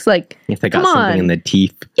marks. Like, if they got something in the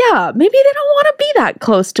teeth. Yeah, maybe they don't want to be that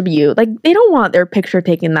close to you. Like, they don't want their picture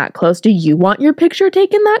taken that close. Do you want your picture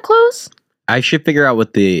taken that close? I should figure out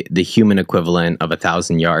what the human equivalent of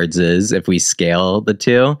 1,000 yards is if we scale the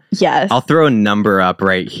two. Yes. I'll throw a number up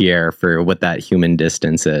right here for what that human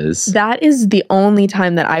distance is. That is the only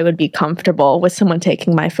time that I would be comfortable with someone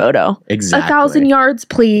taking my photo. Exactly. 1,000 yards,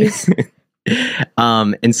 please.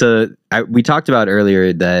 And so we talked about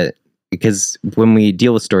earlier that because when we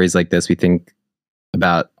deal with stories like this, we think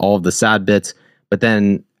about all of the sad bits, but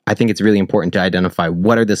then I think it's really important to identify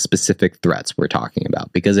what are the specific threats we're talking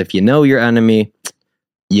about. Because if you know your enemy,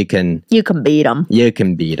 you can beat them. You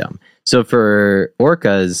can beat them. So for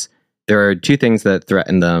orcas, there are two things that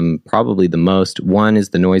threaten them probably the most. One is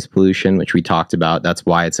the noise pollution, which we talked about. That's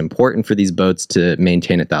why it's important for these boats to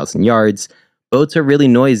maintain 1,000 yards. Boats are really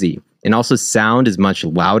noisy. And also sound is much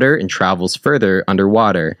louder and travels further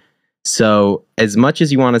underwater. So as much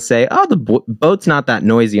as you want to say, oh, the boat's not that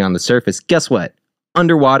noisy on the surface, guess what?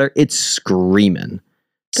 Underwater, it's screaming.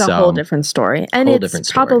 It's a whole different story. And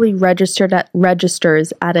it's probably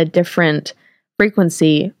registers at a different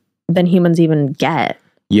frequency than humans even get.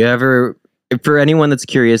 For anyone that's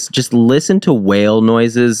curious, just listen to whale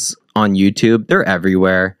noises on YouTube. They're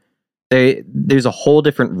everywhere. There's a whole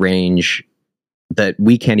different range that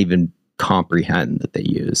we can't even comprehend that they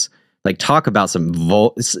use. Like, talk about some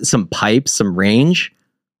pipes, some range.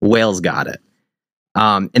 Whales got it.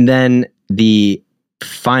 And then the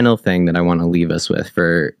final thing that I want to leave us with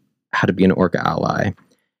for how to be an orca ally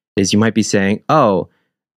is you might be saying, oh,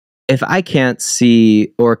 if I can't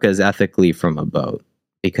see orcas ethically from a boat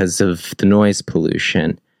because of the noise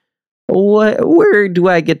pollution, where do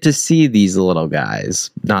I get to see these little guys?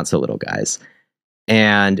 Not so little guys.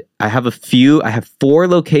 And I have 4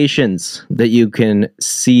 locations that you can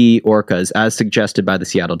see orcas as suggested by the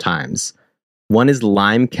Seattle Times. One is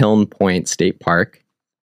Lime Kiln Point State Park.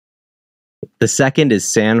 The second is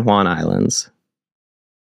San Juan Islands.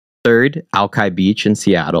 Third, Alki Beach in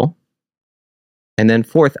Seattle. And then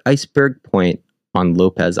fourth, Iceberg Point on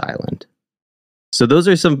Lopez Island. So those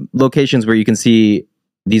are some locations where you can see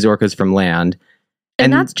these orcas from land.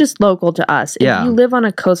 And that's just local to us. If Yeah. you live on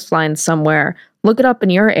a coastline somewhere, look it up in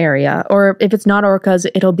your area. Or if it's not orcas,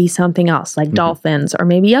 it'll be something else like dolphins or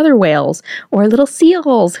maybe other whales or little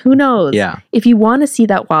seals. Who knows? Yeah. If you want to see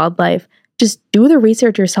that wildlife, just do the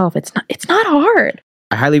research yourself. It's not hard.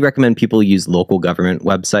 I highly recommend people use local government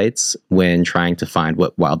websites when trying to find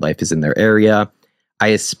what wildlife is in their area. I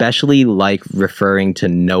especially like referring to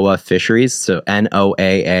NOAA Fisheries, so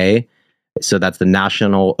NOAA. So that's the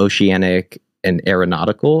National Oceanic and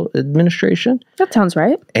Aeronautical Administration. That sounds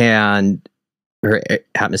right. Or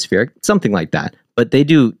atmospheric, something like that. But they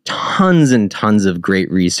do tons and tons of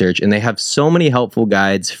great research, and they have so many helpful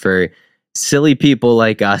guides for silly people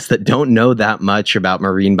like us that don't know that much about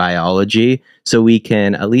marine biology, so we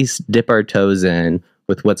can at least dip our toes in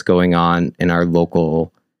with what's going on in our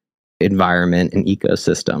local environment and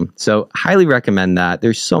ecosystem. So highly recommend that.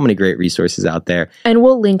 There's so many great resources out there. And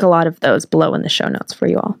we'll link a lot of those below in the show notes for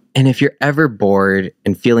you all. And if you're ever bored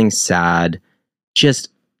and feeling sad, just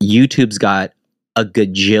YouTube's got a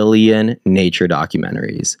gajillion nature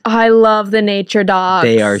documentaries. I love the nature docs.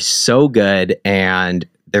 They are so good and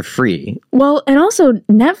they're free. Well, and also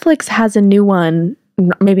Netflix has a new one,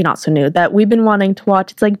 maybe not so new, that we've been wanting to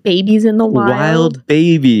watch. It's like Babies in the Wild. Wild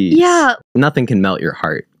Babies. Yeah. Nothing can melt your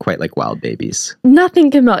heart quite like Wild Babies.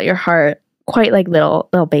 Nothing can melt your heart quite like little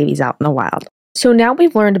babies out in the wild. So now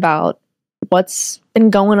we've learned about what's been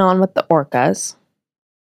going on with the orcas,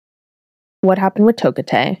 what happened with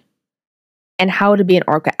Tokitae, and how to be an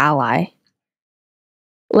orca ally.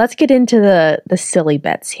 Let's get into the silly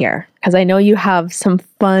bits here, because I know you have some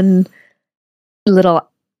fun little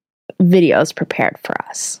videos prepared for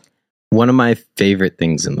us. One of my favorite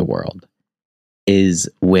things in the world is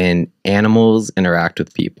when animals interact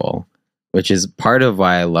with people, which is part of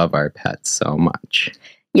why I love our pets so much.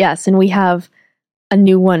 Yes, and we have a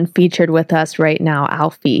new one featured with us right now,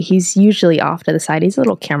 Alfie. He's usually off to the side. He's a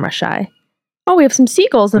little camera shy. Oh, we have some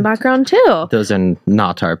seagulls in the background too. Those are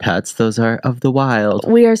not our pets. Those are of the wild.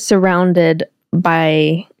 We are surrounded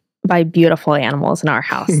by beautiful animals in our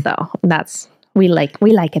house, though. We like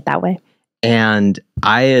it that way. And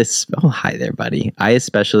hi there, buddy. I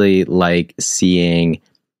especially like seeing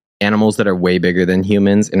animals that are way bigger than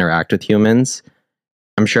humans interact with humans.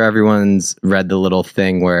 I'm sure everyone's read the little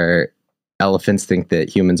thing where elephants think that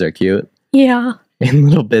humans are cute. Yeah. And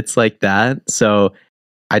little bits like that. So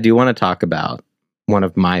I do want to talk about one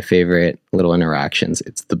of my favorite little interactions.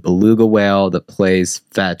 It's the beluga whale that plays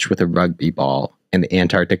fetch with a rugby ball in the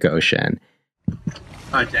Antarctic Ocean.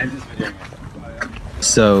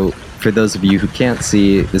 So for those of you who can't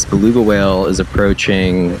see, this beluga whale is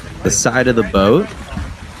approaching the side of the boat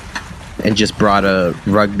and just brought a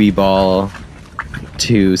rugby ball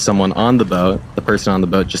to someone on the boat. The person on the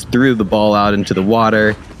boat just threw the ball out into the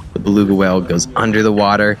water. The beluga whale goes under the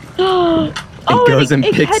water. And goes and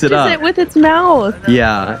picks it up. It with its mouth.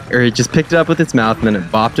 Yeah, or it just picked it up with its mouth and then it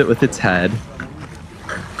bopped it with its head.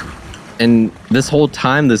 And this whole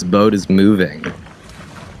time, this boat is moving.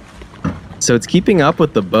 So it's keeping up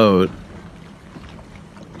with the boat.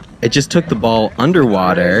 It just took the ball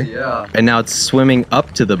underwater, and now it's swimming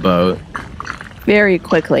up to the boat. Very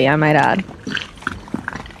quickly, I might add.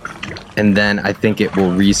 And then I think it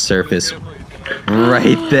will resurface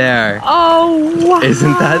right there. Oh, wow.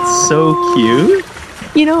 Isn't that so cute?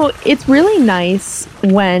 You know, it's really nice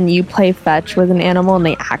when you play fetch with an animal and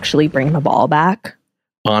they actually bring the ball back.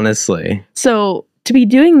 Honestly. So to be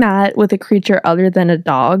doing that with a creature other than a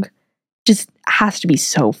dog just has to be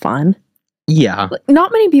so fun. Yeah.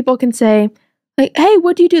 Not many people can say, like, hey,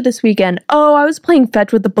 what do you do this weekend? Oh, I was playing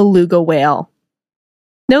fetch with the beluga whale.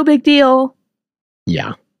 No big deal.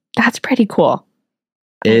 Yeah. That's pretty cool.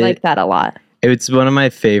 I like that a lot. It's one of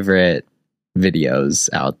my favorite videos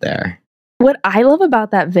out there. What I love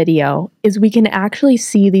about that video is we can actually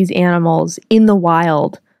see these animals in the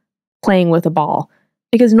wild playing with a ball.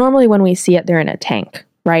 Because normally when we see it, they're in a tank,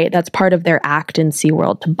 right? That's part of their act in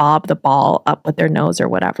SeaWorld, to bob the ball up with their nose or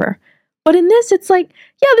whatever. But in this, it's like,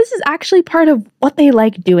 yeah, this is actually part of what they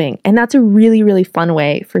like doing. And that's a really, really fun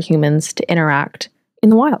way for humans to interact in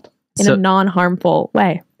the wild in a non-harmful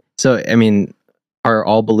way. So, I mean, are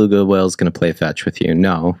all beluga whales going to play fetch with you?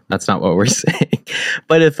 No, that's not what we're saying.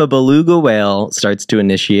 But if a beluga whale starts to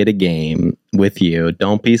initiate a game with you,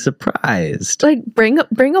 don't be surprised. Like bring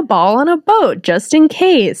a ball on a boat just in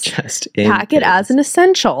case. Pack it as an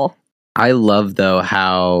essential. I love though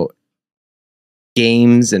how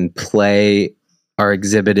games and play are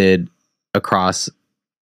exhibited across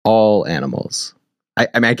all animals. I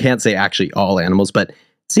mean, I can't say actually all animals, but it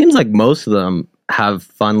seems like most of them have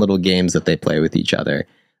fun little games that they play with each other.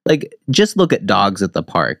 Like, just look at dogs at the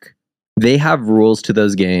park. They have rules to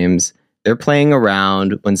those games. They're playing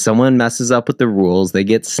around. When someone messes up with the rules, they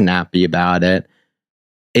get snappy about it.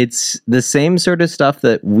 It's the same sort of stuff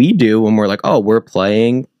that we do when we're like, oh, we're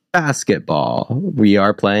playing basketball. We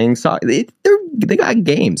are playing soccer. They got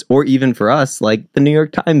games. Or even for us, like the New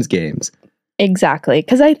York Times games. Exactly.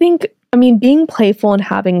 Because I mean, being playful and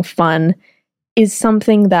having fun is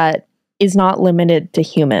something that is not limited to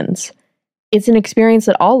humans. It's an experience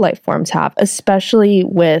that all life forms have, especially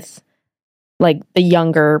with like the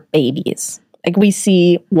younger babies. Like we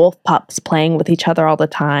see wolf pups playing with each other all the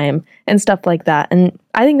time and stuff like that. And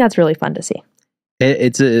I think that's really fun to see.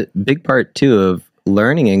 It's a big part too of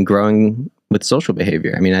learning and growing with social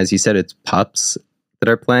behavior. I mean, as you said, it's pups that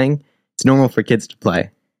are playing. It's normal for kids to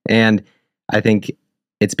play. And I think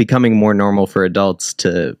it's becoming more normal for adults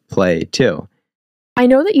to play too. I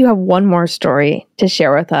know that you have one more story to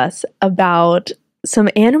share with us about some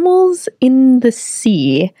animals in the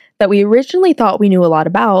sea that we originally thought we knew a lot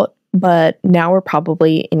about, but now we're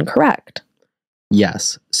probably incorrect.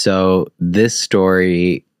 Yes. So this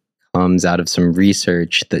story comes out of some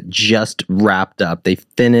research that just wrapped up. They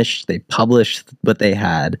published what they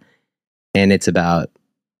had, and it's about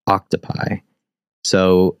octopi.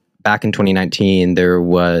 So back in 2019, there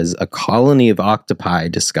was a colony of octopi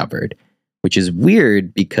discovered, which is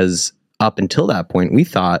weird because up until that point, we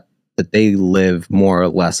thought that they live more or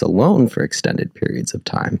less alone for extended periods of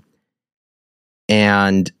time.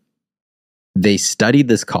 And they studied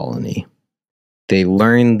this colony. They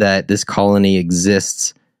learned that this colony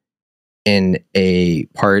exists in a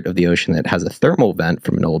part of the ocean that has a thermal vent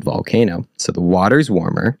from an old volcano. So the water's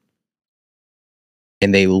warmer.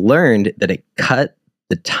 And they learned that it cut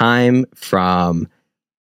the time from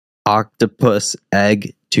octopus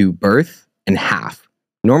egg to birth in half.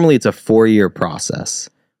 Normally it's a 4-year process.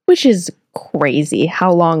 Which is crazy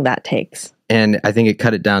how long that takes. And I think it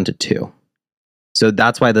cut it down to 2. So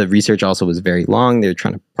that's why the research also was very long. They're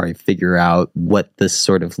trying to probably figure out what this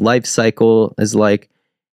sort of life cycle is like.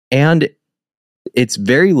 And it's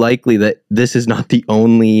very likely that this is not the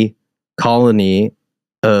only colony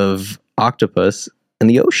of octopus in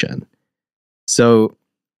the ocean. So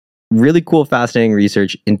really cool, fascinating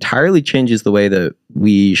research, entirely changes the way that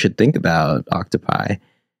we should think about octopi.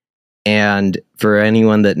 And for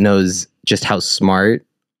anyone that knows just how smart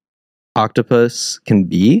octopus can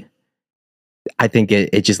be, I think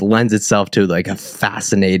it just lends itself to like a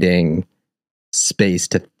fascinating space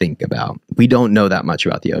to think about. We don't know that much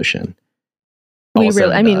about the ocean.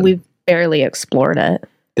 We've barely explored it.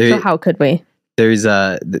 So how could we? There's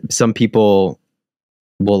some people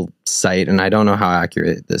will cite, and I don't know how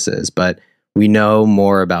accurate this is, but we know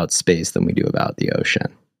more about space than we do about the ocean.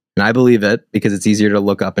 And I believe it because it's easier to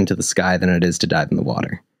look up into the sky than it is to dive in the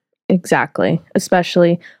water. Exactly.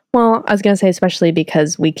 Especially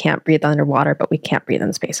because we can't breathe underwater, but we can't breathe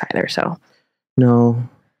in space either. So no,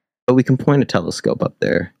 but we can point a telescope up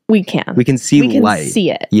there. We can. We can see light.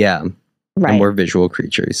 See it. Yeah. Right. And we're visual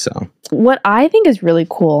creatures. So what I think is really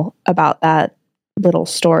cool about that little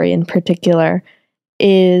story in particular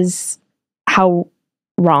is how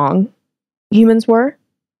wrong humans were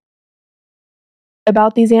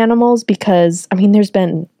about these animals, because I mean, there's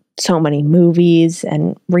been so many movies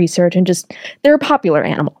and research, and just they're a popular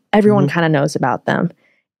animal. Everyone kind of knows about them.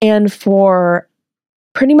 And for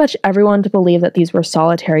pretty much everyone to believe that these were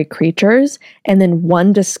solitary creatures, and then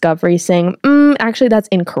one discovery saying, actually, that's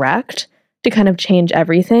incorrect, to kind of change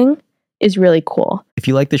everything, is really cool. If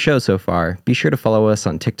you like the show so far, be sure to follow us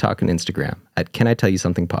on TikTok and Instagram at Can I Tell You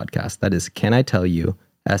Something Podcast. That is Can I Tell You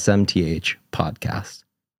SMTH Podcast.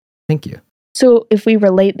 Thank you. So if we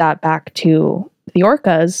relate that back to the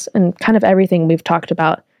orcas and kind of everything we've talked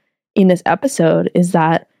about in this episode, is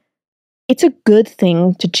that it's a good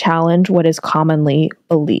thing to challenge what is commonly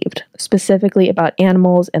believed, specifically about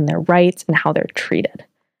animals and their rights and how they're treated.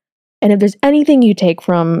 And if there's anything you take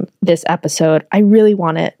from this episode, I really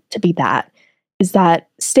want it to be is that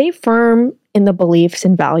stay firm in the beliefs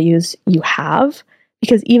and values you have,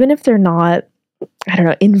 because even if they're not,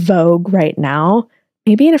 in vogue right now,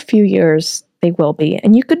 maybe in a few years they will be.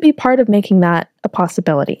 And you could be part of making that a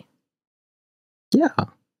possibility. Yeah,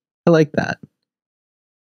 I like that.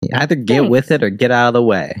 Either get Thanks. with it or get out of the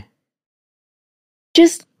way.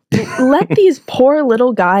 Just let these poor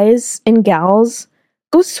little guys and gals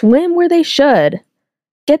go swim where they should.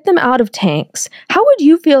 Get them out of tanks. How would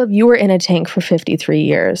you feel if you were in a tank for 53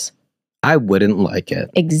 years? I wouldn't like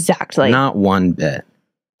it. Exactly. Not one bit.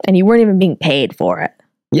 And you weren't even being paid for it.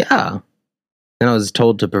 Yeah. And I was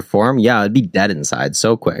told to perform. Yeah, I'd be dead inside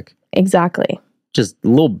so quick. Exactly. Just a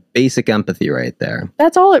little basic empathy right there.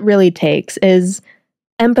 That's all it really takes is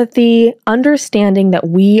empathy, understanding that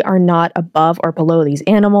we are not above or below these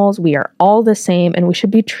animals. We are all the same and we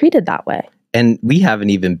should be treated that way. And we haven't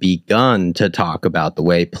even begun to talk about the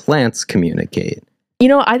way plants communicate. You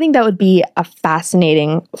know, I think that would be a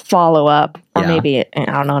fascinating follow-up, or maybe, I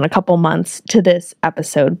don't know, in a couple months to this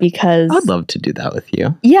episode, because I'd love to do that with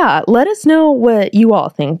you. Yeah, let us know what you all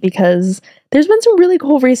think, because there's been some really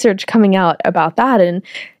cool research coming out about that. And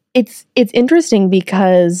it's interesting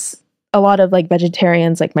because a lot of like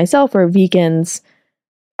vegetarians like myself or vegans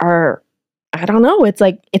are, I don't know, it's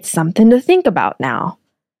like, it's something to think about now.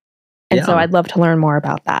 And so I'd love to learn more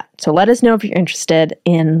about that. So let us know if you're interested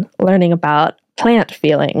in learning about plant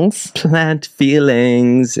feelings. Plant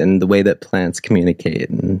feelings and the way that plants communicate.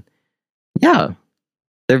 And yeah,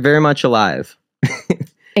 they're very much alive.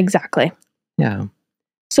 Exactly. Yeah.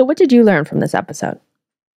 So what did you learn from this episode?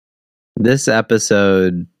 This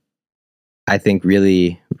episode, I think,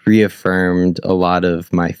 really reaffirmed a lot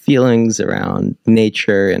of my feelings around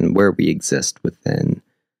nature and where we exist within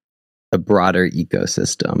a broader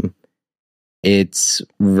ecosystem. It's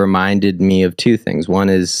reminded me of two things. One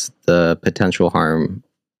is the potential harm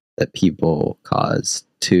that people cause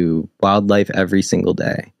to wildlife every single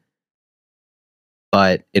day.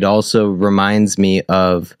 But it also reminds me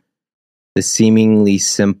of the seemingly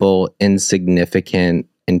simple, insignificant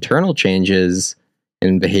internal changes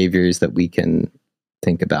and behaviors that we can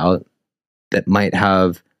think about that might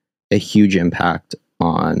have a huge impact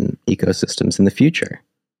on ecosystems in the future.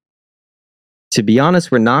 To be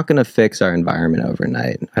honest, we're not going to fix our environment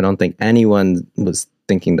overnight. I don't think anyone was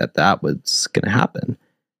thinking that that was going to happen.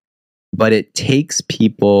 But it takes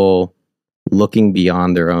people looking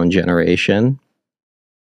beyond their own generation,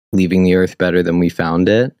 leaving the earth better than we found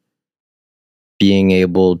it, being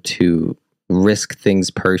able to risk things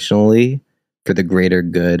personally for the greater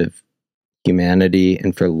good of humanity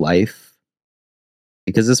and for life.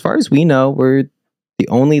 Because as far as we know, we're the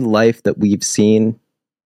only life that we've seen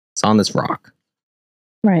is on this rock.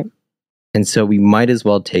 Right. And so we might as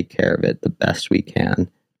well take care of it the best we can.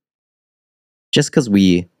 Just because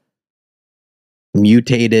we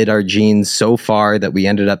mutated our genes so far that we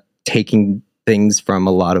ended up taking things from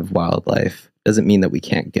a lot of wildlife doesn't mean that we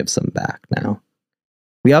can't give some back now.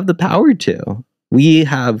 We have the power to. We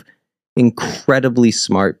have incredibly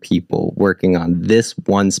smart people working on this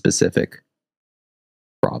one specific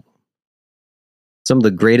problem. Some of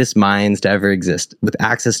the greatest minds to ever exist with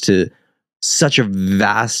access to such a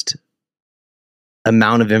vast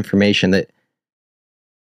amount of information that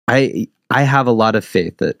I have a lot of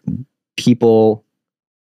faith that people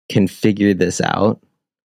can figure this out.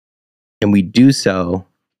 And we do so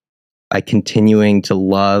by continuing to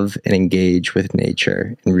love and engage with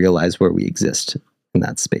nature and realize where we exist in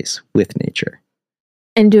that space with nature.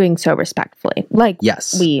 And doing so respectfully, like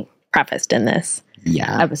yes, we prefaced in this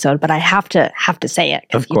episode, but I have to say it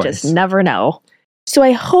because you just never know. So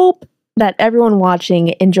I hope that everyone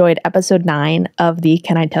watching enjoyed episode 9 of the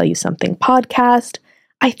Can I Tell You Something podcast.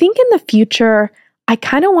 I think in the future, I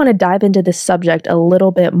kind of want to dive into this subject a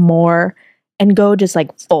little bit more and go just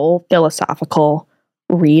like full philosophical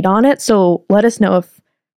read on it. So let us know if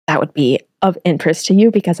that would be of interest to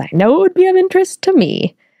you, because I know it would be of interest to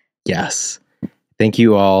me. Yes. Thank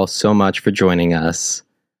you all so much for joining us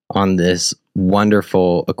on this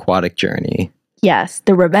wonderful aquatic journey. Yes,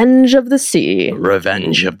 the revenge of the sea.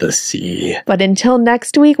 Revenge of the sea. But until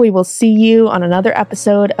next week, we will see you on another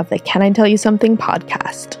episode of the Can I Tell You Something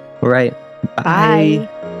podcast. All right. Bye.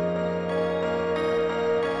 Bye.